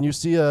forest. When you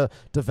see a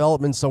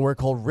development somewhere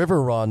called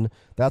River Run,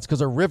 that's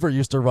because a river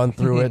used to run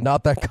through it,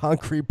 not that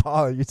concrete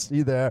pond you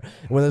see there.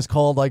 When it's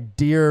called like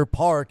Deer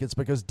Park, it's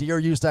because deer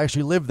used to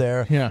actually live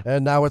there,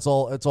 and now it's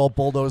all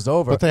bulldozed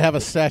over. But they have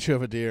a statue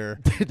of a deer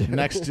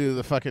next to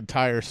the fucking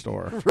tire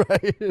store,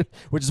 right?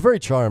 Which is very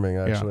charming,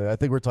 actually. I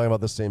think we're talking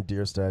about the same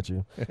deer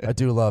statue. I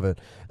do love it.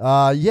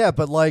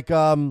 But like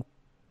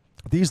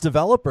these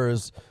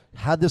developers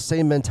had the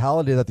same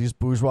mentality that these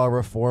bourgeois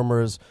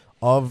reformers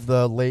of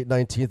the late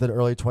 19th and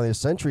early 20th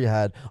century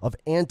had of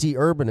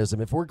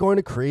anti-urbanism. If we're going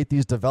to create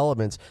these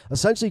developments,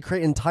 essentially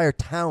create entire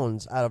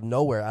towns out of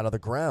nowhere, out of the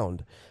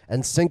ground,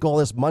 and sink all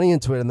this money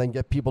into it and then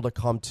get people to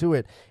come to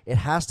it, it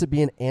has to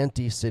be an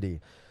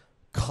anti-city.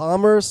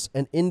 Commerce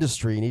and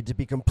industry need to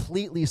be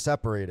completely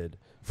separated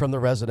from the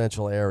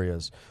residential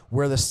areas.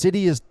 Where the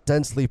city is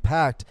densely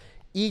packed,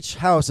 each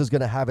house is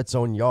going to have its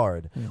own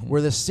yard.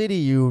 Where the city,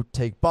 you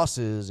take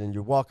buses and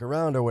you walk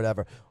around or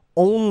whatever,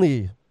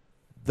 only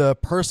the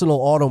personal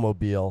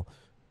automobile,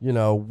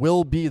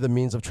 will be the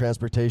means of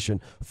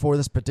transportation for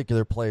this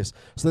particular place.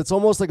 So it's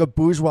almost like a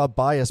bourgeois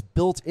bias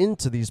built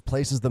into these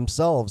places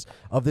themselves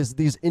of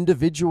these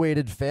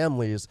individuated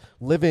families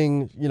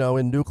living,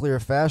 in nuclear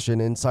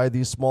fashion inside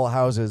these small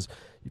houses,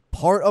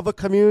 part of a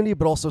community,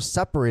 but also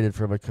separated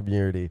from a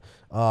community.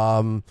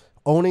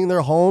 Owning their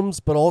homes,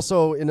 but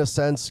also, in a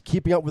sense,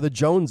 keeping up with the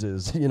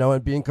Joneses,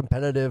 and being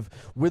competitive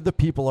with the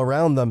people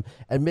around them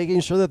and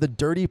making sure that the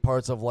dirty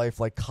parts of life,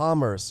 like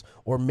commerce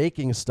or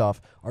making stuff,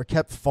 are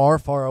kept far,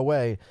 far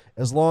away.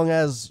 As long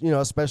as,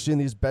 especially in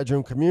these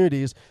bedroom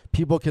communities,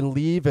 people can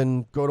leave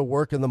and go to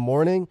work in the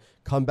morning,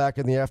 come back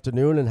in the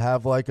afternoon, and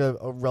have like a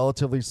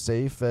relatively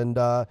safe and,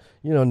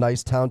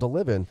 nice town to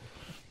live in.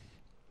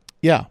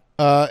 Yeah.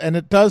 And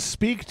it does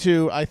speak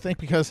to, I think,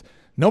 because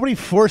nobody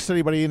forced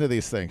anybody into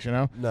these things,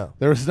 No.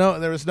 There was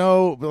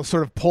no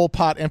sort of Pol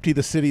Pot empty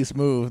the cities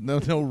move.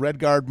 No Red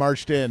Guard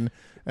marched in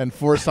and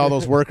forced all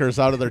those workers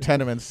out of their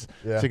tenements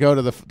to go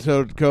to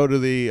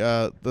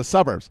the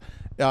suburbs.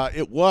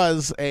 It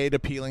was an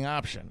appealing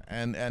option,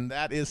 and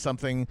that is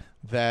something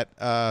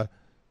that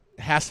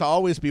has to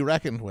always be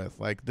reckoned with,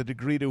 like the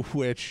degree to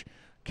which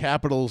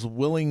capital's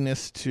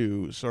willingness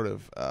to sort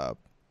of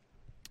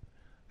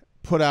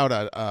put out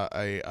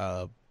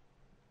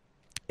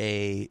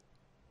a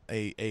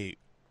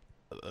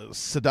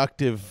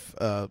seductive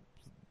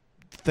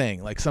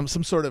thing, like some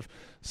sort of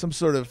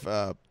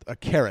a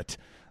carrot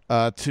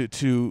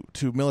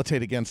to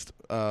militate against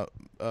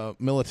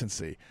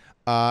militancy,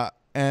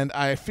 and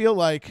I feel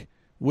like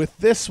with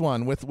this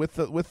one, with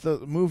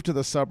the move to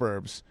the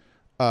suburbs,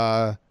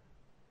 I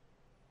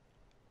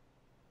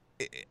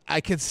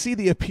could see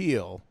the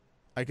appeal.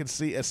 I could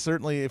see,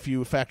 certainly if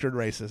you factored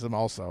racism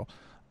also.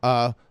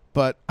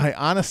 But I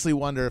honestly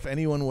wonder if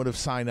anyone would have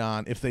signed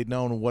on if they'd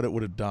known what it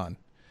would have done,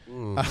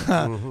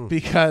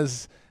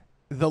 because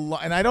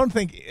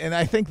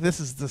I think this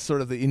is the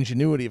sort of the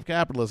ingenuity of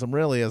capitalism,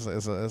 really, as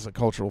a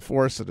cultural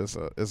force and as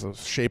a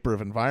shaper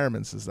of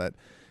environments, is that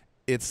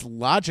its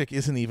logic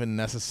isn't even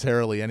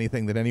necessarily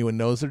anything that anyone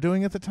knows they're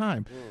doing at the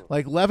time.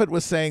 Like Levitt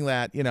was saying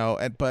that,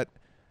 but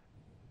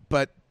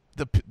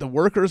the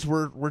workers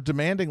were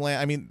demanding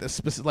land. I mean, the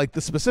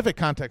specific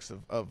context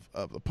of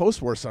the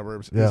post-war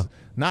suburbs is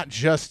not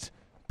just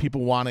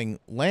people wanting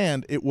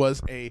land. It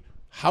was a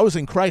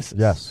housing crisis.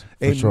 Yes,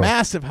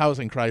 massive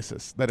housing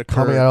crisis that occurred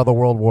coming out of the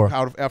World War.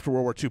 After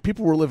World War II.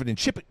 People were living in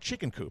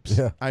chicken coops.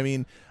 Yeah. I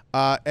mean,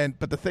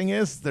 but the thing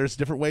is, there's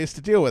different ways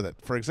to deal with it.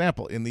 For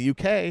example, in the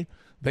UK,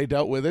 they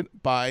dealt with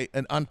it by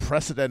an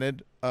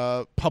unprecedented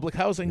public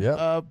housing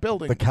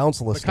building. The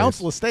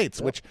council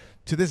estates, which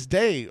to this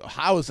day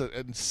house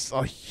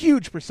a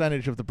huge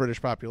percentage of the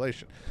British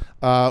population,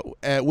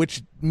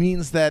 which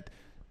means that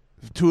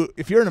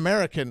if you're an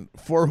American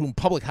for whom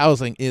public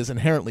housing is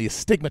inherently a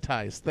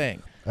stigmatized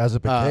thing, as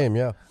it became,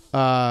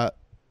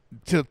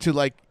 to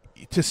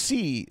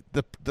see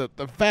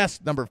the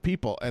vast number of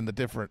people and the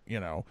different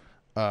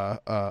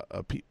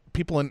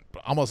people in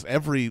almost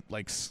every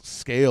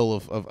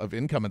scale of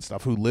income and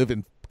stuff who live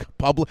in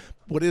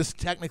what is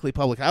technically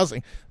public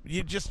housing,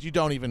 you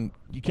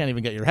can't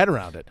even get your head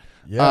around it.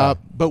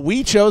 But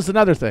we chose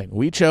another thing.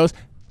 We chose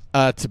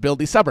to build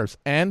these suburbs,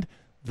 and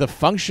the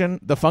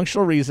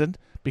functional reason,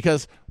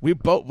 because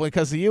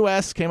the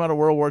U.S. came out of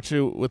World War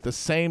II with the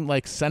same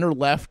center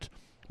left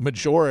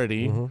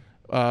majority.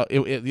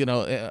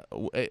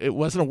 It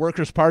wasn't a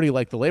workers' party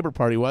like the Labor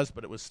Party was,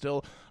 but it was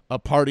still a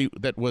party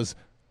that was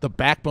the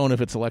backbone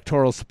of its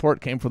electoral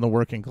support came from the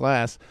working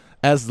class,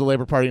 as the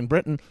Labor Party in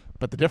Britain.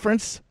 But the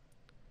difference,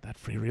 that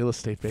free real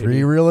estate, baby.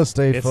 Free real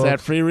estate, it's folks.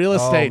 That free real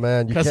estate. Oh,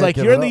 man. Because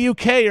you're in the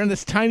UK, you're in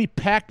this tiny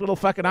packed little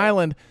fucking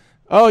island.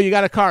 Oh, you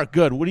got a car.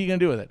 Good. What are you going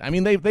to do with it? I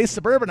mean, they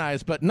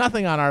suburbanized, but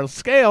nothing on our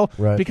scale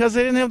because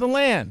they didn't have the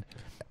land.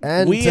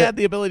 And we had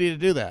the ability to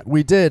do that.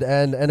 We did,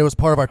 and it was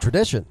part of our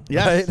tradition.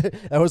 Yes. Right?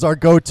 That was our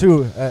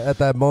go-to at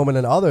that moment,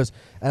 and others.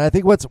 And I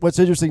think what's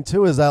interesting,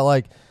 too, is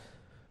that,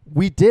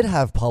 we did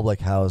have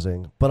public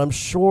housing, but I'm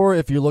sure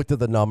if you looked at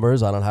the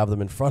numbers, I don't have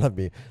them in front of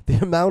me, the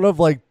amount of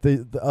like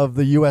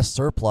the U.S.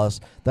 surplus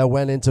that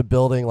went into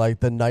building like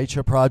the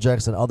NYCHA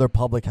projects and other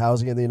public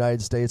housing in the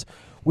United States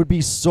would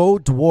be so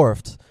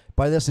dwarfed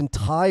by this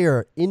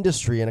entire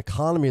industry and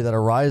economy that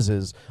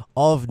arises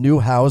of new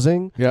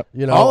housing. Yep.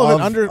 You know, all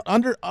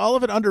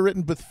of it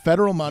underwritten with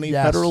federal money,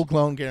 Yes. federal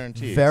loan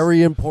guarantees.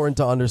 Very important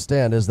to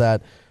understand is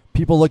that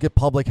people look at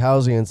public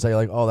housing and say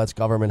like, oh, that's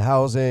government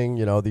housing.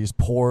 You know, these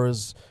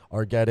poors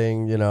are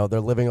getting, you know,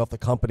 they're living off the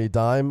company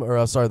dime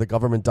or the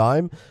government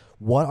dime.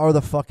 What are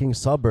the fucking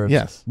suburbs?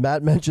 Yes.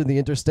 Matt mentioned the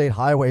interstate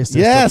highway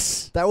system.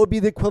 Yes. That would be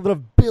the equivalent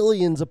of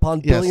billions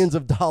upon Yes. billions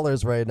of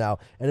dollars right now.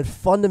 And it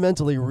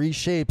fundamentally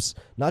reshapes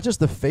not just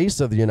the face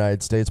of the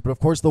United States, but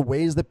of course the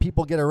ways that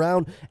people get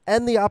around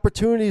and the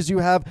opportunities you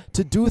have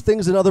to do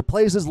things in other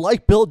places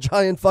like build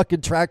giant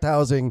fucking tract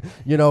housing,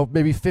 you know,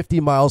 maybe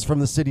 50 miles from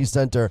the city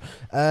center.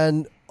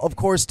 And of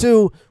course,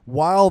 too,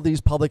 while these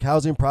public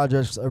housing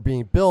projects are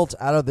being built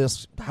out of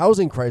this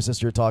housing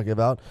crisis you're talking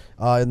about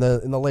in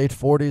the late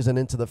 40s and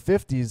into the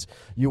 50s,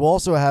 you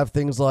also have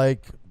things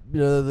like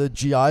the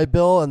GI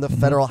Bill and the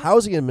Federal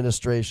Housing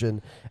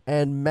Administration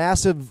and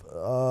massive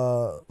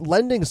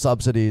lending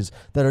subsidies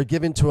that are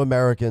given to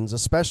Americans,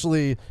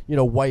 especially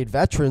white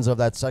veterans of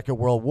that Second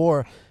World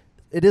War.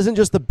 It isn't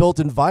just the built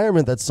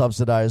environment that's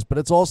subsidized, but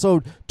it's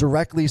also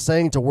directly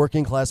saying to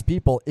working class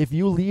people, if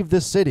you leave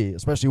this city,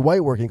 especially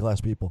white working class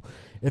people,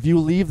 if you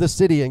leave the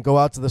city and go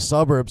out to the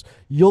suburbs,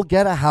 you'll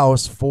get a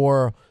house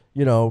for,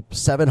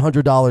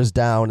 $700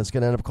 down. It's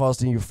going to end up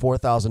costing you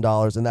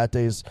 $4,000 in that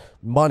day's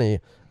money.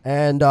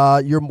 And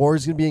your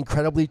mortgage is going to be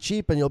incredibly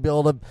cheap, and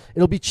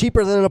it'll be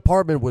cheaper than an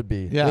apartment would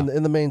be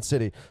in the main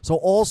city. So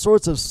all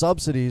sorts of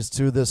subsidies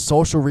to the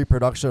social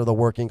reproduction of the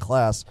working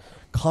class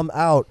come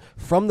out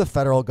from the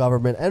federal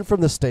government and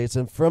from the states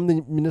and from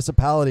the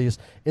municipalities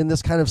in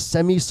this kind of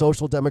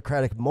semi-social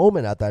democratic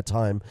moment at that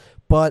time.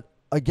 But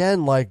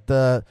again, like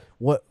the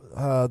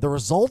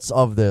results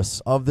of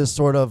this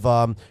sort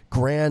of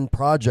grand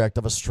project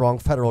of a strong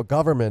federal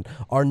government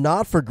are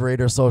not for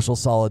greater social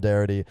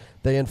solidarity.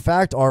 They, in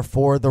fact, are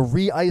for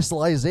the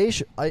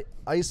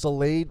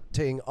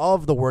isolating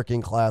of the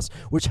working class,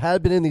 which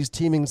had been in these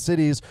teeming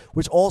cities,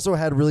 which also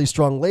had really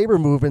strong labor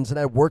movements and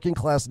had working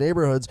class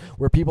neighborhoods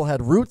where people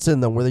had roots in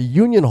them, where the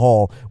Union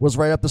Hall was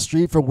right up the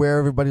street from where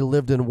everybody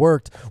lived and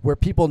worked, where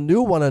people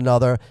knew one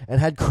another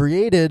and had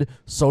created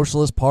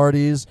socialist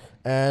parties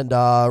and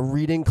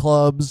reading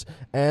clubs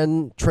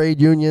and trade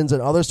unions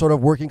and other sort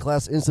of working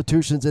class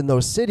institutions in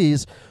those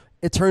cities.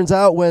 It turns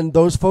out when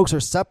those folks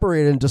are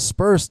separated and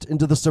dispersed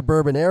into the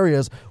suburban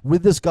areas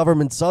with this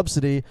government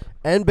subsidy,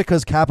 and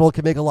because capital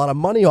can make a lot of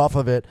money off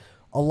of it,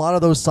 a lot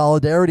of those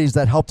solidarities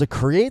that helped to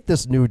create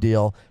this New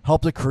Deal,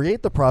 helped to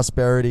create the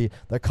prosperity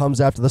that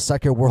comes after the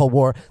Second World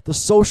War, the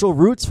social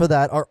roots for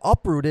that are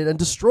uprooted and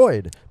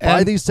destroyed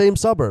by these same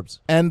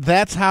suburbs. And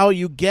that's how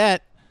you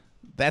get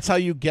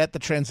the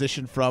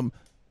transition from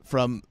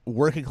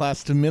working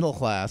class to middle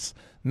class,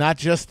 not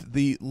just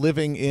the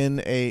living in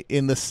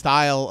the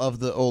style of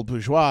the old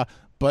bourgeois,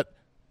 but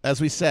as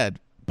we said,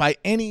 by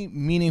any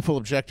meaningful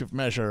objective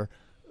measure,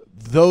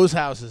 those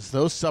houses,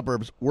 those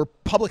suburbs were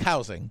public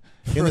housing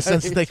in the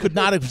sense that they could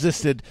not have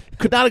existed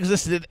could not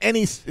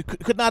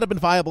have been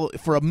viable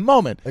for a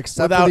moment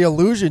except for the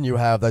illusion you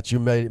have that you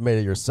made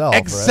it yourself.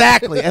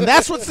 Exactly. Right? And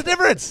that's what's the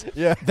difference.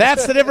 Yeah.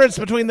 That's the difference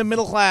between the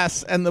middle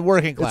class and the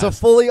working class. It's a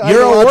fully You're a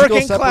ideological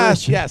working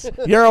class, separation.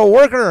 yes. You're a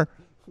worker,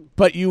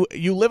 but you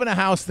live in a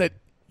house that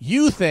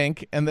you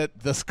think and that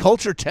this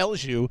culture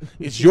tells you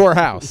is your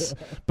house,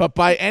 but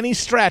by any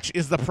stretch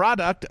is the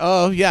product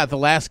of, the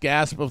last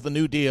gasp of the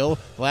New Deal,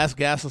 the last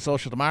gasp of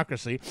social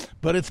democracy,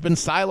 but it's been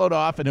siloed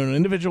off in an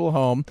individual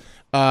home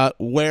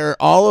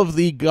where all of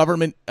the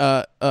government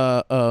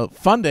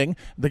funding,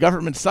 the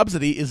government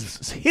subsidy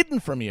is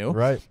hidden from you.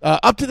 Right.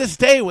 Up to this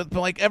day with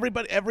like every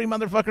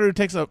motherfucker who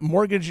takes a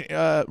mortgage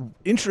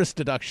interest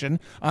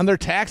deduction on their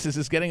taxes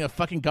is getting a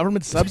fucking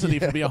government subsidy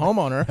to be a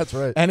homeowner. That's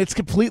right. And it's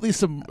completely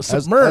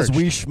submerged. As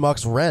we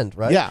schmucks rent,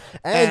 right? Yeah.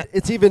 And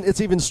it's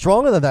even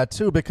stronger than that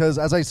too, because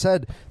as I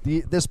said,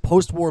 this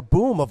post-war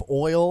boom of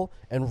oil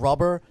and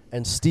rubber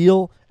and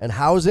steel and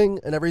housing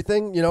and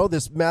everything,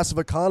 this massive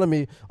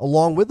economy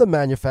along with the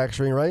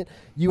manufacturing, right?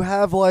 You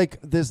have like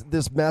this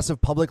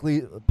massive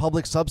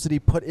public subsidy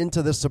put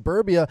into the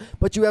suburbia,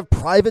 but you have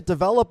private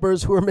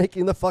developers who are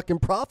making the fucking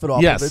profit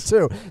off of it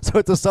too. So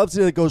it's a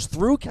subsidy that goes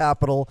through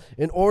capital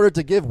in order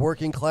to give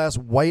working class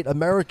white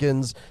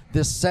Americans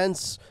this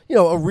sense,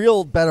 a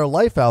real better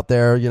life out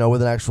there,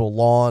 with an actual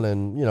lawn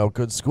and,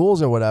 good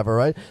schools or whatever,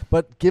 right?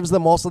 But gives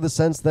them also the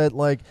sense that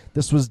like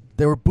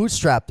they were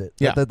bootstrapped it,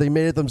 that they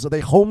made it them, so they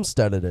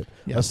homesteaded it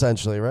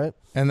essentially, right?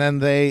 And then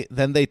they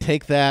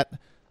take that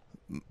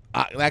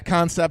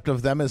concept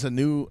of them as a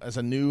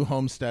new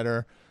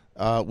homesteader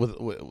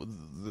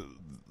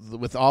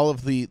with all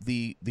of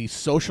the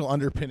social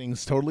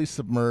underpinnings totally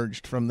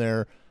submerged from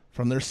their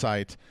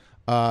site,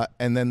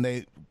 and then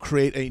they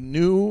create a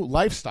new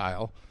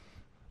lifestyle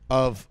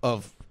of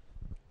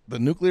the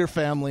nuclear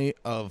family,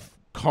 of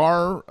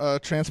car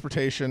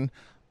transportation,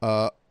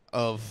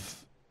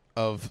 of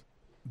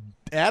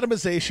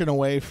atomization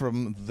away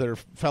from their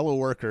fellow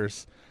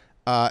workers,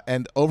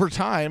 and over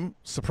time,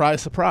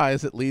 surprise,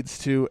 surprise, it leads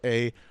to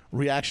a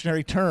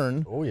reactionary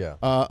turn. Oh yeah,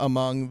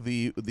 among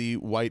the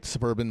white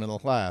suburban middle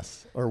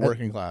class or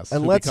working class,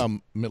 and who let's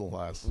become middle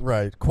class.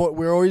 Right.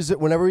 We're always,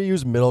 whenever we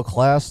use middle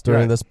class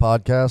during this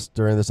podcast,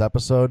 during this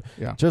episode,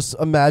 just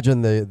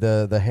imagine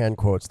the hand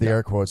quotes, the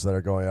air quotes that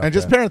are going up. And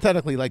just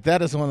parenthetically, like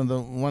that is one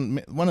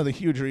of the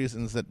huge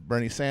reasons that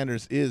Bernie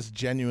Sanders is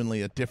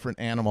genuinely a different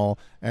animal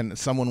and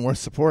someone worth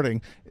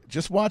supporting.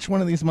 Just watch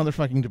one of these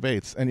motherfucking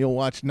debates, and you'll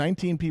watch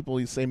 19 people.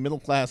 You say middle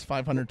class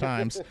 500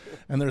 times,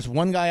 and there's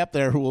one guy up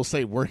there who will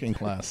say working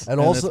class, and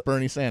also it's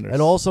Bernie Sanders.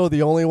 And also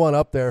the only one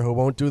up there who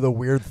won't do the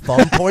weird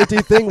thumb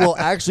pointy thing will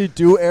actually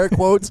do air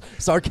quotes,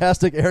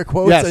 sarcastic air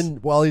quotes,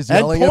 and while he's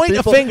yelling point at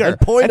people, a finger, and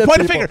point a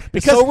finger,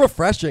 because so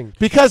refreshing.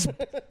 Because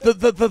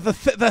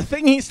the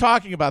thing he's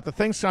talking about, the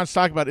thing Sean's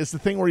talking about, is the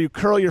thing where you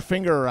curl your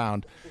finger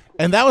around,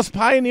 and that was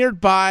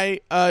pioneered by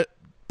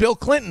Bill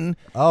Clinton.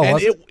 Oh,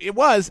 and it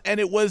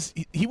was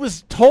he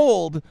was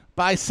told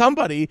by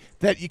somebody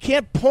that you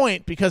can't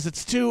point because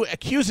it's too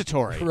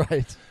accusatory.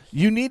 Right.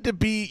 You need to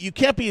be. You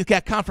can't be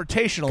get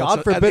confrontational.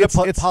 God forbid a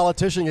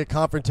politician get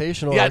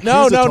confrontational. Yeah,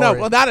 no.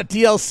 Well, not a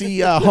DLC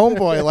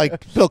homeboy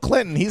like Bill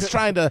Clinton. He's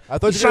trying to. I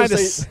thought you were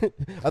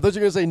going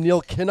to say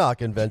Neil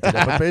Kinnock invented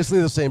it, but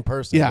basically the same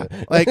person. Yeah,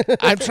 like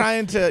I'm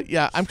trying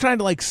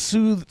to like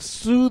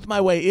soothe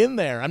my way in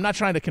there. I'm not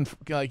trying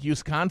to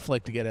use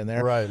conflict to get in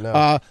there. Right.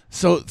 No.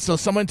 So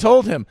someone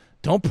told him,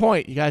 don't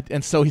point.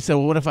 And so he said,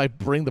 well, what if I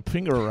bring the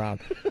finger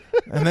around?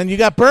 And then you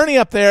got Bernie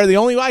up there, the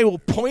only guy who will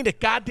point a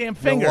goddamn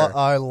finger.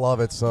 I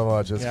love it so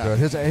much. It's good.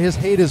 His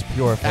hate is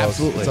pure, folks.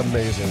 Absolutely. It's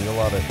amazing. You'll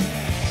love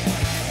it.